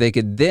people who they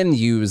could then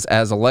use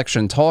as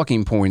election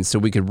talking points so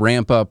we could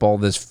ramp up all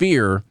this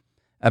fear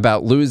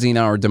about losing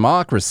our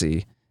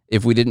democracy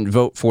if we didn't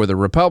vote for the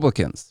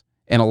Republicans.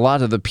 And a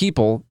lot of the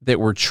people that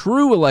were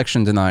true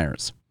election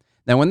deniers.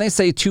 Now, when they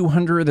say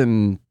 200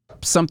 and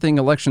something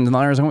election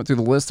deniers, I went through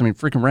the list. I mean,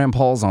 freaking Rand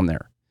Paul's on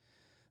there.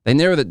 They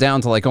narrowed it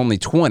down to like only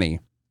 20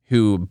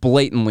 who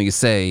blatantly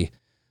say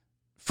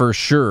for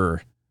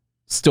sure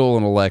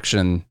stolen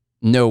election,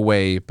 no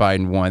way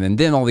Biden won. And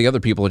then all the other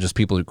people are just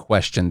people who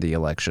question the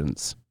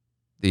elections,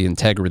 the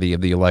integrity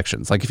of the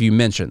elections. Like if you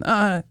mention,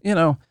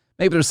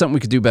 maybe there's something we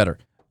could do better.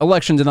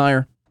 Election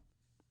denier.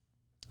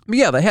 But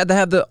yeah, they had to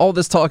have all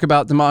this talk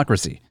about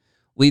democracy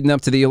leading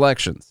up to the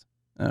elections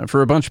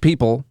for a bunch of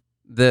people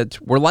that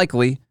were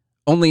likely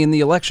only in the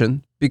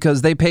election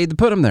because they paid to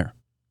put them there.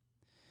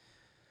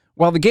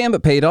 While the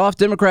gambit paid off,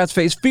 Democrats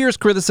face fierce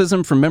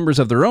criticism from members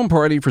of their own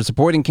party for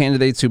supporting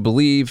candidates who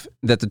believe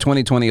that the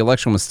 2020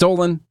 election was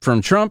stolen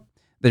from Trump.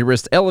 They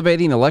risked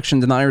elevating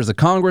election deniers of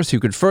Congress who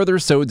could further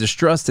sow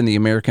distrust in the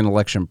American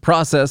election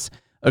process.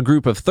 A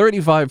group of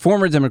 35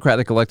 former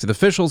Democratic elected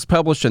officials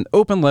published an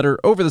open letter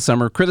over the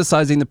summer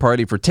criticizing the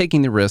party for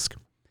taking the risk.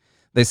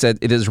 They said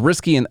it is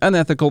risky and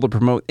unethical to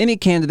promote any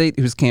candidate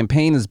whose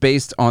campaign is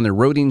based on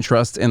eroding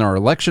trust in our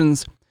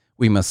elections.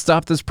 We must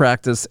stop this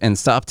practice and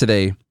stop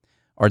today.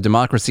 Our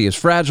democracy is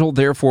fragile,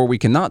 therefore we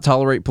cannot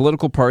tolerate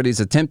political parties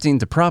attempting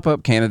to prop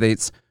up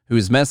candidates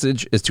whose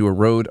message is to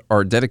erode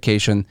our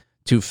dedication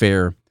to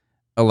fair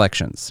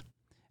elections.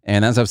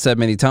 And as I've said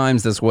many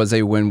times, this was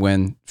a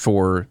win-win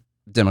for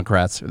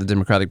Democrats, or the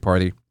Democratic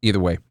Party, either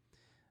way.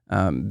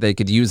 They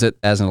could use it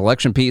as an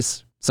election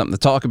piece, something to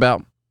talk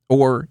about,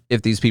 or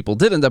if these people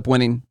did end up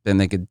winning, then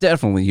they could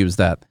definitely use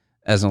that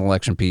as an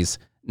election piece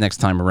next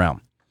time around.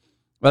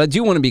 But I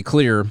do want to be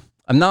clear,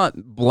 I'm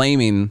not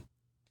blaming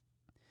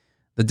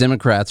the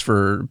Democrats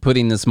for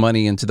putting this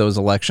money into those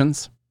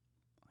elections.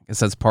 I guess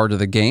that's part of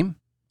the game.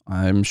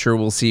 I'm sure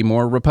we'll see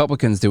more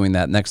Republicans doing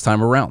that next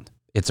time around.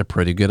 It's a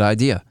pretty good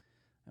idea.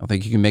 I don't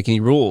think you can make any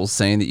rules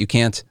saying that you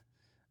can't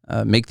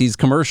make these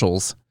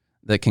commercials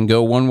that can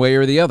go one way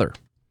or the other.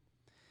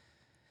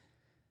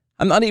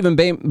 I'm not even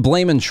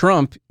blaming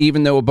Trump,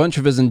 even though a bunch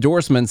of his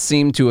endorsements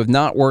seem to have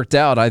not worked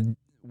out.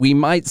 We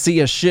might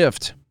see a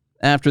shift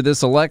after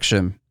this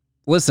election.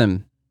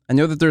 Listen, I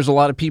know that there's a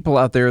lot of people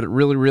out there that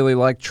really, really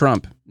like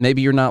Trump.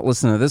 Maybe you're not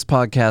listening to this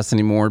podcast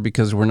anymore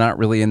because we're not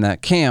really in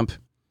that camp.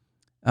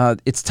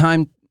 It's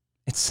time.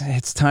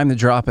 It's time to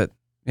drop it.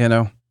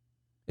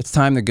 It's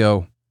time to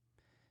go.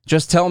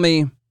 Just tell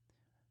me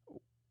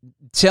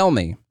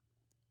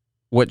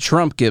what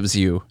Trump gives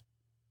you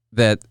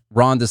that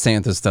Ron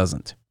DeSantis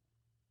doesn't,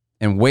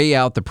 and weigh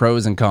out the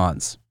pros and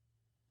cons,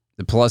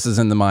 the pluses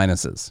and the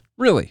minuses.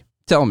 Really,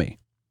 tell me.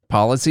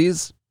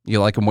 Policies, you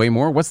like them way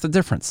more? What's the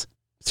difference?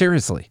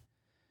 Seriously.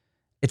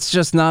 It's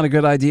just not a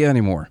good idea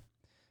anymore.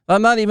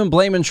 I'm not even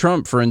blaming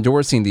Trump for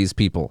endorsing these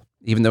people,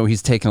 even though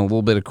he's taken a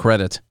little bit of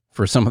credit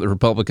for some of the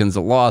Republicans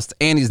that lost,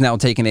 and he's now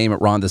taking aim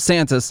at Ron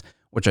DeSantis,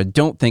 which I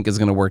don't think is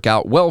going to work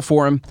out well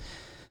for him.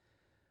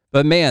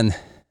 But man,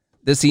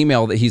 this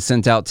email that he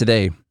sent out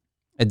today,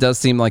 it does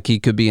seem like he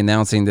could be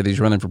announcing that he's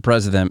running for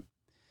president.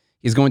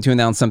 He's going to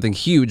announce something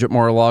huge at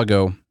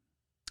Mar-a-Lago,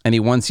 and he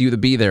wants you to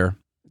be there.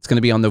 It's going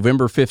to be on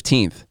November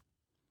 15th.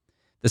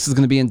 This is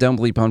going to be in Dumb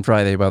Bleep on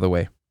Friday, by the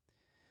way.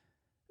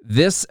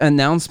 This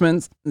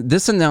announcement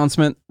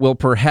will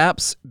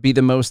perhaps be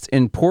the most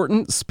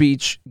important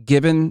speech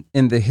given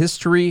in the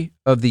history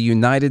of the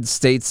United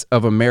States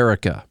of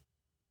America.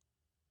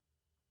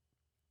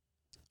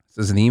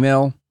 This is an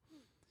email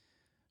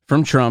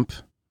from Trump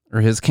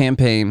or his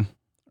campaign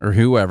or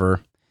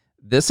whoever.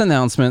 This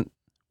announcement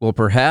will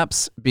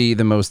perhaps be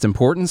the most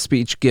important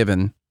speech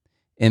given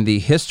in the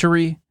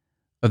history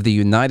of the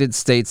United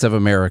States of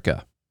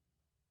America.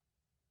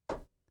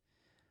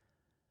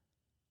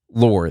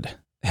 Lord,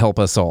 help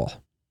us all.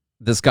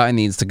 This guy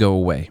needs to go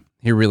away.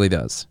 He really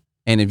does.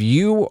 And if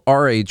you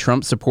are a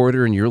Trump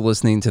supporter and you're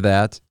listening to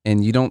that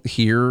and you don't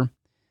hear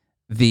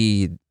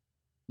the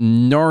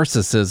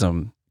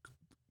narcissism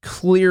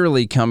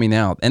clearly coming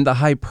out and the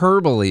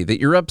hyperbole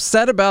that you're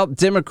upset about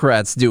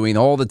Democrats doing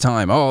all the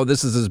time. Oh,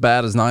 this is as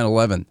bad as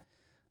 9/11.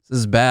 This is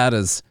as bad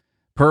as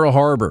Pearl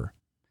Harbor.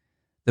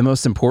 The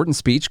most important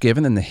speech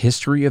given in the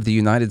history of the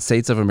United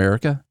States of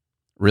America?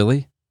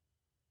 Really?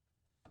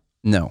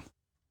 No.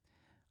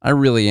 I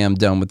really am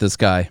done with this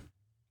guy.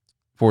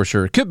 For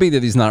sure. Could be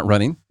that he's not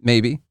running.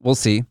 Maybe. We'll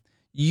see.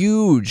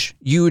 Huge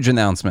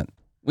announcement.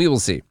 We will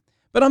see.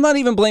 But I'm not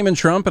even blaming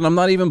Trump, and I'm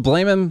not even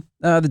blaming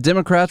the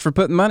Democrats for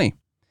putting money.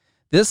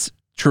 This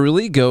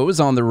truly goes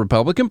on the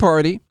Republican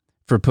Party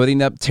for putting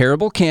up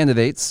terrible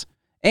candidates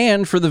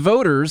and for the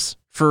voters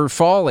for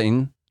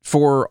falling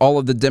for all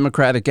of the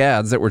Democratic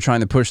ads that were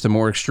trying to push the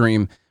more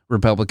extreme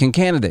Republican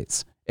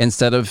candidates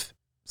instead of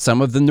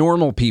some of the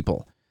normal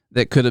people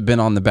that could have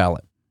been on the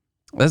ballot.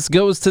 This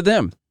goes to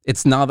them.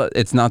 It's not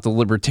the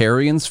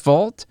libertarians'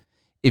 fault.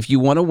 If you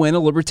want to win a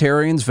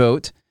libertarian's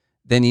vote,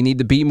 then you need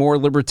to be more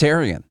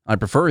libertarian. I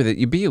prefer that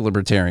you be a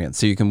libertarian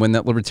so you can win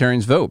that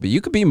libertarian's vote. But you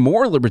could be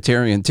more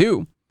libertarian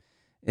too.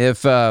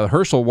 If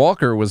Herschel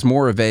Walker was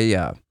more of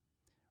a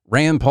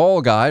Rand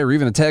Paul guy, or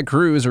even a Ted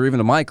Cruz, or even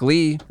a Mike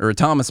Lee, or a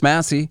Thomas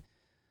Massey,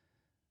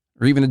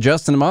 or even a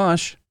Justin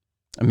Amash,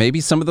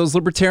 maybe some of those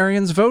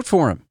libertarians vote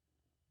for him.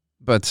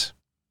 But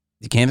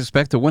you can't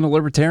expect to win a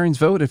libertarian's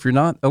vote if you're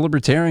not a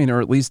libertarian,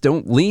 or at least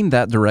don't lean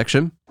that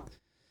direction.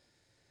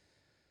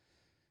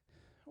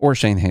 Or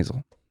Shane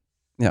Hazel.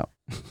 Yeah,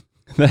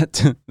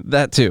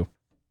 that too.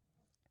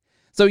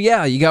 So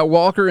yeah, you got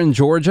Walker in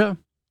Georgia,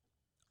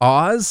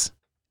 Oz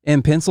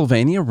in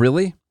Pennsylvania.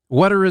 Really?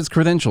 What are his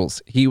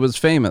credentials? He was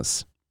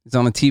famous. He's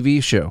on a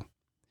TV show.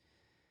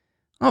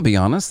 I'll be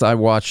honest, I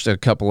watched a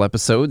couple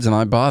episodes and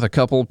I bought a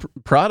couple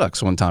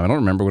products one time. I don't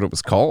remember what it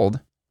was called.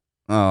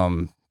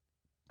 And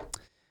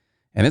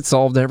it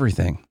solved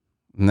everything.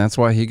 And that's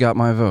why he got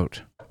my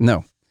vote.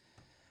 No.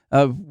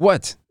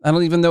 What? I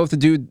don't even know if the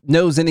dude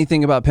knows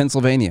anything about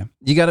Pennsylvania.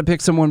 You got to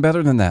pick someone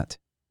better than that.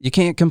 You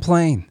can't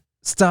complain.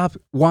 Stop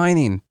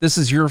whining. This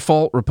is your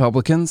fault,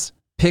 Republicans.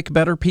 Pick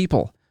better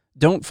people.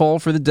 Don't fall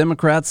for the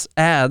Democrats'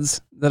 ads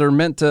that are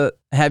meant to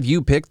have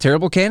you pick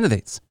terrible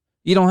candidates.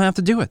 You don't have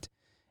to do it.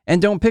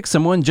 And don't pick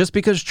someone just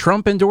because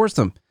Trump endorsed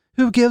them.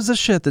 Who gives a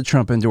shit that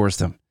Trump endorsed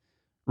them?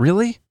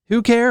 Really?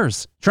 Who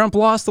cares? Trump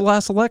lost the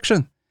last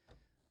election.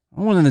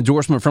 I want an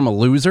endorsement from a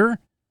loser.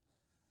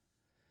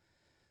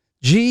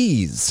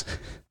 Jeez.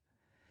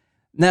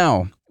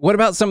 Now, what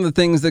about some of the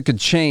things that could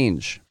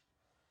change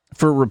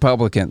for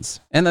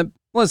Republicans? And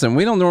listen,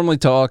 we don't normally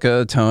talk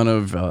a ton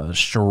of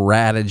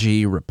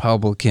strategy,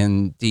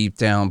 Republican, deep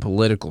down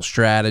political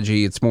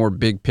strategy. It's more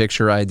big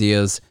picture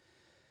ideas.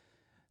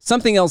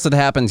 Something else that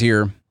happened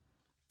here.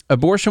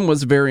 Abortion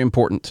was very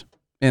important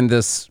in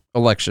this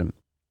election,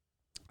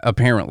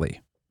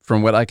 apparently,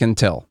 from what I can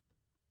tell.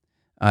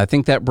 I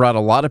think that brought a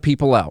lot of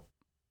people out.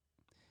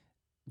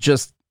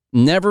 Just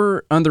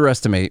never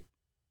underestimate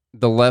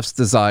the left's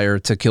desire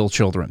to kill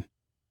children.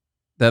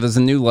 That is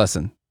a new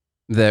lesson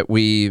that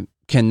we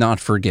cannot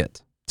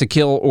forget. To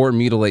kill or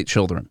mutilate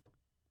children.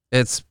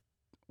 It's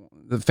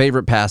the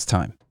favorite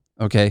pastime,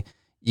 okay?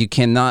 You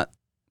cannot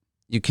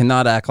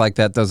act like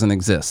that doesn't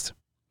exist.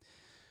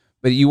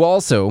 But you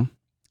also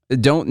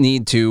don't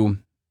need to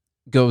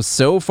go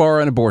so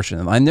far on abortion.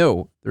 And I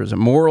know there's a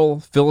moral,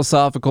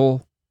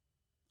 philosophical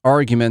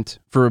argument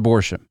for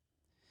abortion.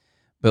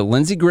 But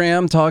Lindsey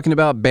Graham talking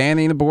about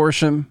banning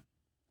abortion,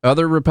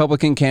 other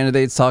Republican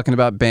candidates talking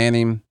about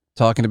banning,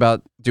 talking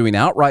about doing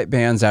outright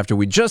bans after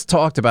we just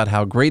talked about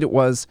how great it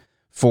was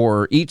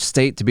for each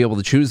state to be able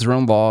to choose their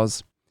own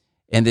laws.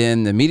 And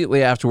then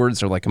immediately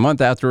afterwards, or like a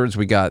month afterwards,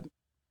 we got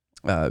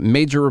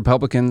major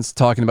Republicans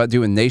talking about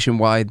doing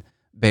nationwide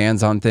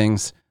bans on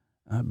things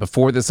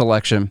before this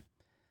election.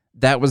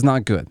 That was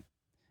not good.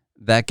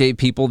 That gave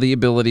people the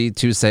ability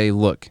to say,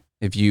 look,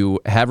 if you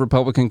have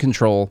Republican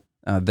control,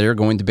 they're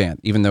going to ban,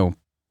 even though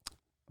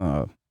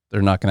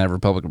they're not going to have a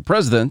Republican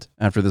president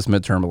after this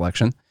midterm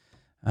election.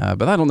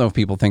 But I don't know if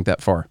people think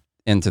that far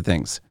into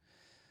things.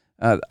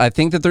 I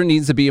think that there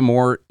needs to be a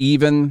more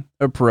even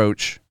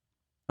approach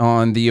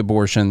on the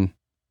abortion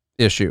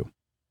issue.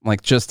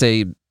 Like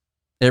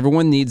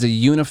everyone needs a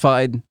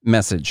unified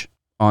message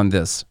on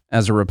this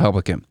as a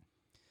Republican.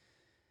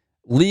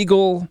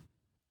 Legal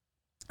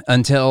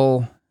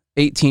until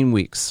 18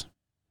 weeks.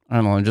 I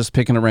don't know, I'm just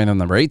picking a random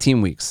number,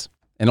 18 weeks.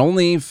 And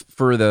only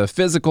for the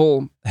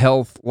physical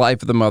health,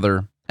 life of the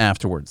mother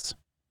afterwards.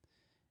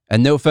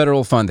 And no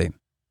federal funding,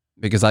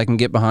 because I can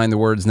get behind the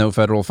words no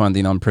federal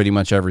funding on pretty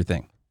much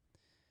everything.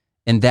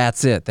 And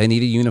that's it. They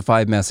need a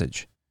unified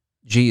message.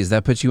 Geez,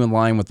 that puts you in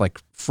line with like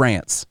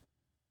France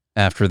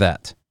after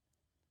that.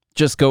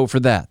 Just go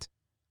for that.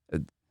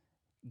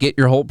 Get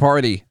your whole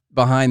party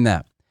behind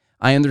that.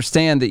 I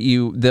understand that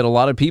a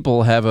lot of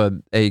people have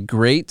a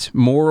great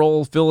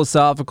moral,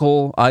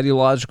 philosophical,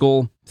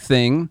 ideological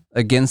thing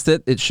against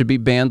it. It should be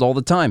banned all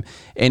the time.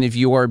 And if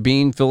you are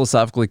being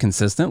philosophically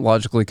consistent,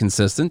 logically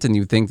consistent, and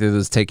you think that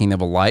it's taking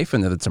of a life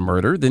and that it's a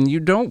murder, then you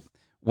don't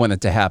want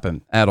it to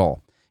happen at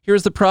all.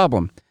 Here's the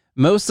problem.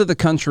 Most of the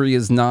country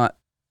is not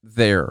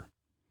there.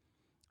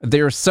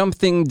 There's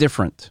something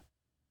different.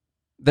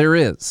 There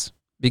is.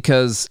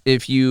 Because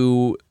if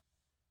you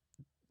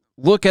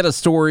look at a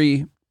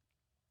story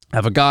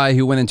of a guy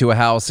who went into a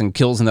house and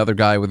kills another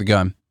guy with a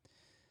gun,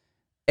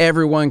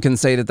 everyone can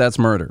say that that's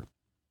murder.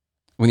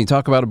 When you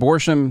talk about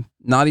abortion,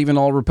 not even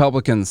all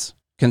Republicans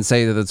can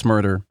say that it's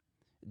murder.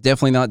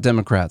 Definitely not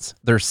Democrats.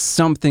 There's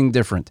something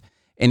different.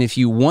 And if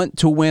you want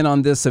to win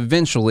on this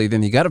eventually,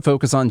 then you got to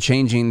focus on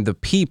changing the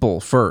people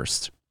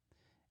first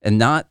and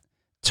not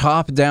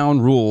top-down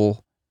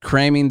rule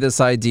cramming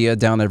this idea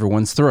down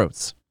everyone's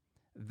throats.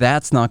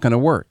 That's not going to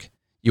work.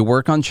 You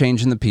work on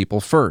changing the people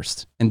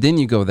first, and then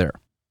you go there.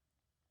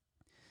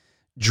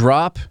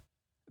 Drop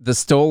the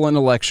stolen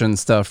election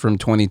stuff from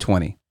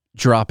 2020.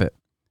 Drop it.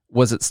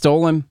 Was it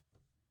stolen?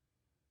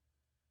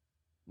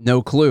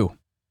 No clue,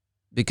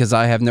 because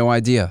I have no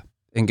idea.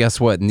 And guess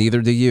what?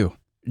 Neither do you.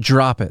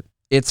 Drop it.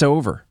 It's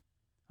over.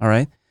 All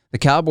right? The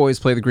Cowboys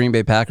play the Green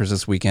Bay Packers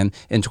this weekend.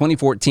 In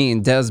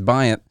 2014, Dez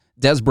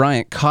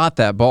Bryant caught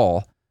that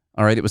ball.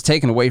 All right? It was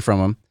taken away from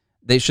him.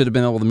 They should have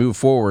been able to move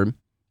forward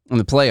in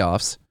the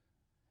playoffs.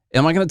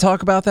 Am I going to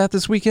talk about that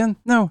this weekend?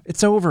 No,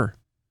 it's over.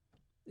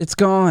 It's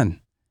gone.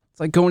 It's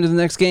like going to the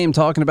next game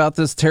talking about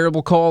this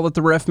terrible call that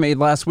the ref made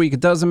last week. It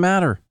doesn't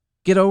matter.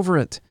 Get over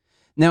it.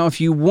 Now, if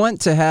you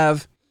want to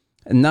have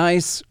a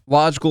nice,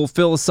 logical,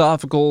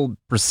 philosophical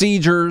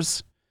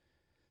procedures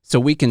so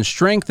we can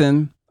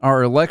strengthen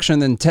our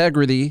election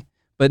integrity,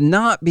 but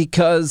not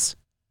because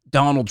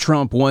Donald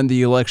Trump won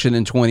the election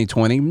in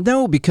 2020.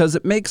 No, because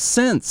it makes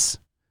sense.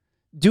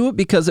 Do it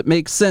because it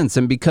makes sense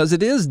and because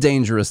it is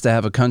dangerous to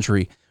have a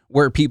country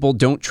where people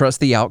don't trust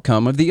the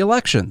outcome of the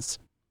elections.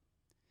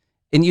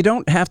 And you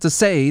don't have to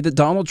say that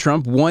Donald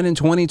Trump won in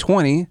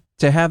 2020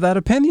 to have that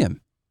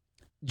opinion.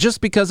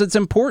 Just because it's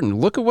important.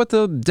 Look at what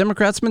the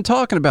Democrats have been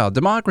talking about.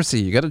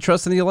 Democracy. You got to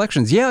trust in the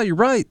elections. Yeah, you're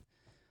right.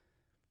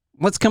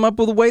 Let's come up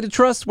with a way to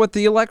trust what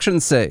the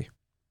elections say.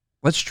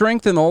 Let's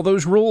strengthen all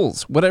those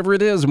rules, whatever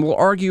it is, and we'll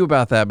argue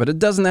about that. But it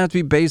doesn't have to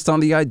be based on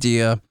the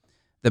idea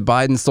that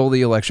Biden stole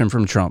the election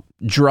from Trump.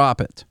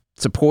 Drop it.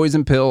 It's a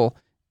poison pill.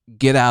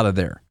 Get out of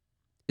there.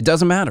 It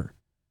doesn't matter.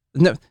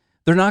 No,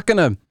 they're not going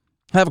to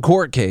have a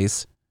court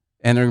case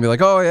and they're going to be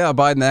like, oh, yeah,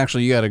 Biden,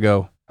 actually, you got to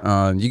go.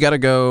 You got to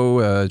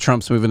go.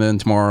 Trump's moving in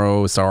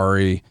tomorrow.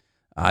 Sorry.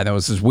 I know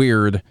this is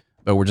weird,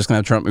 but we're just going to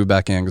have Trump move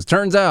back in because it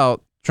turns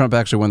out Trump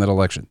actually won that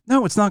election.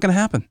 No, it's not going to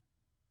happen.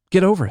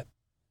 Get over it.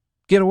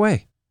 Get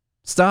away.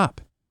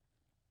 Stop.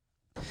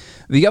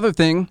 The other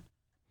thing,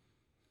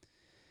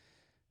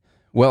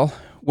 well,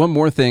 one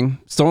more thing.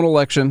 Stolen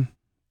election,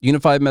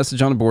 unified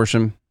message on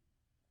abortion.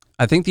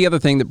 I think the other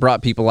thing that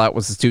brought people out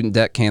was the student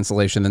debt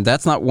cancellation, and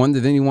that's not one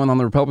that anyone on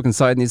the Republican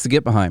side needs to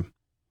get behind.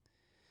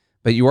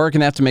 But you are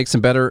going to have to make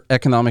some better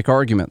economic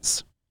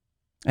arguments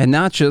and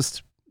not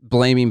just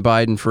blaming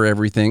Biden for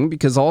everything,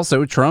 because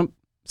also Trump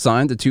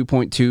signed a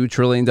 $2.2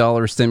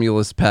 trillion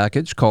stimulus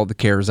package called the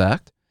CARES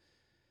Act.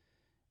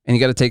 And you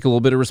got to take a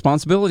little bit of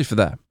responsibility for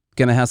that.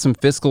 Going to have some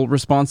fiscal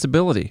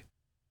responsibility,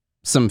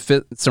 some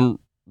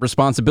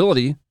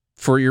responsibility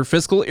for your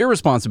fiscal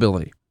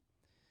irresponsibility.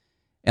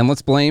 And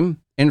let's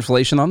blame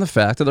inflation on the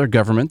fact that our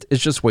government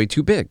is just way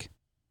too big.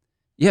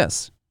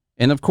 Yes.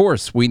 And of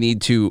course, we need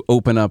to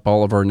open up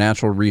all of our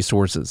natural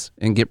resources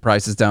and get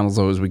prices down as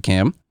low as we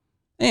can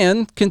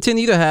and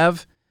continue to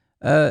have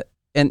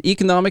an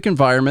economic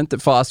environment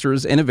that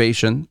fosters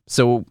innovation.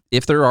 So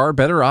if there are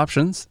better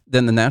options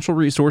than the natural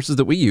resources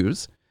that we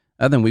use,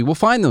 then we will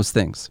find those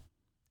things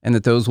and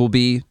that those will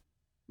be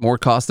more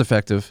cost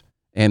effective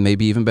and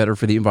maybe even better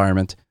for the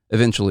environment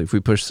eventually if we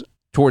push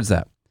towards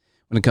that.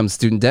 When it comes to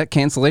student debt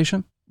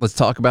cancellation, let's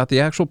talk about the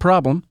actual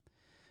problem.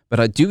 But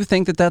I do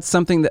think that that's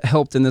something that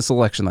helped in this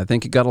election. I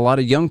think it got a lot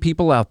of young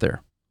people out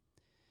there.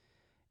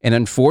 And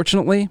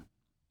unfortunately,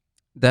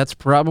 that's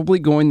probably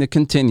going to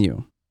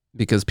continue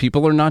because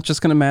people are not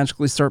just going to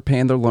magically start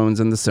paying their loans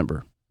in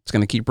December. It's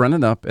going to keep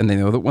running up, and they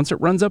know that once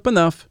it runs up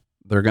enough,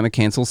 they're going to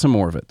cancel some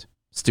more of it.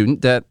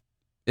 Student debt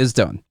is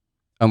done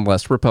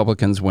unless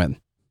Republicans win.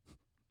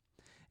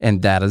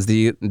 And that is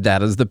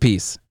the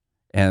piece.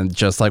 And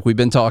just like we've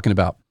been talking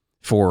about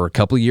for a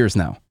couple of years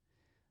now,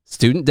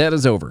 student debt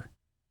is over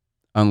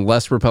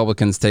unless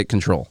Republicans take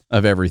control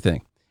of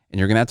everything. And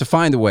you're going to have to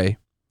find a way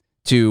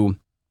to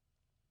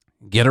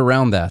get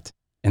around that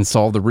and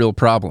solve the real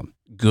problem.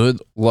 Good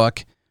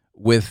luck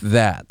with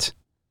that.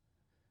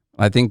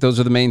 I think those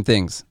are the main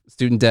things.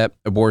 Student debt,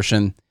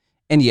 abortion,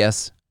 and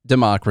yes,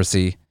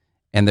 democracy.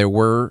 And there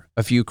were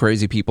a few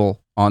crazy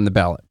people on the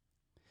ballot.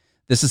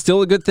 This is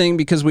still a good thing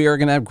because we are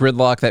going to have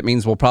gridlock. That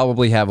means we'll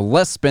probably have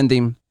less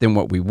spending than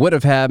what we would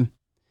have had.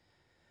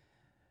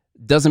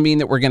 Doesn't mean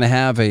that we're going to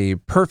have a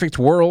perfect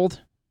world.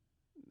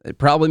 It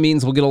probably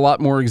means we'll get a lot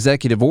more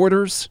executive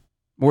orders,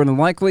 more than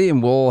likely,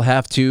 and we'll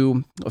have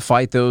to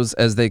fight those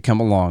as they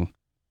come along.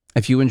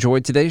 If you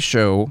enjoyed today's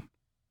show,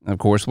 of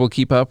course, we'll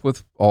keep up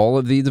with all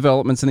of the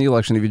developments in the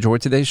election. If you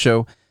enjoyed today's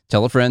show,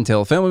 tell a friend,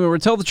 tell a family member,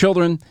 tell the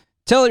children,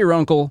 tell your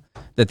uncle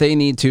that they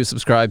need to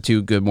subscribe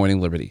to Good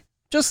Morning Liberty.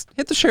 Just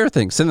hit the share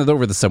thing. Send it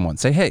over to someone.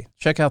 Say, hey,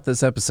 check out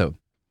this episode.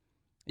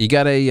 You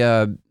got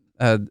a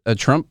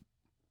Trump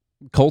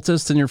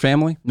cultist in your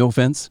family? No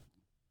offense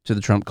to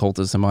the Trump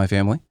cultists in my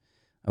family.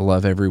 I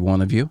love every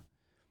one of you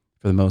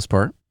for the most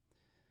part.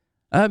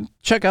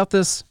 Check out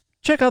this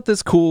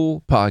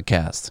cool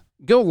podcast.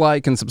 Go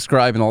like and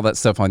subscribe and all that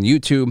stuff on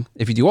YouTube.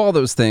 If you do all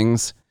those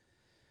things,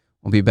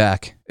 we'll be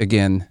back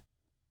again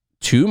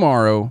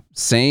tomorrow.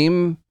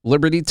 Same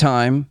Liberty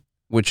time,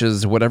 which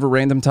is whatever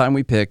random time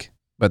we pick,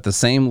 but the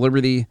same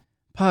Liberty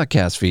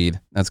podcast feed.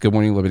 That's Good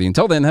Morning Liberty.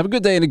 Until then, have a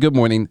good day and a good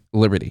morning,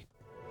 Liberty.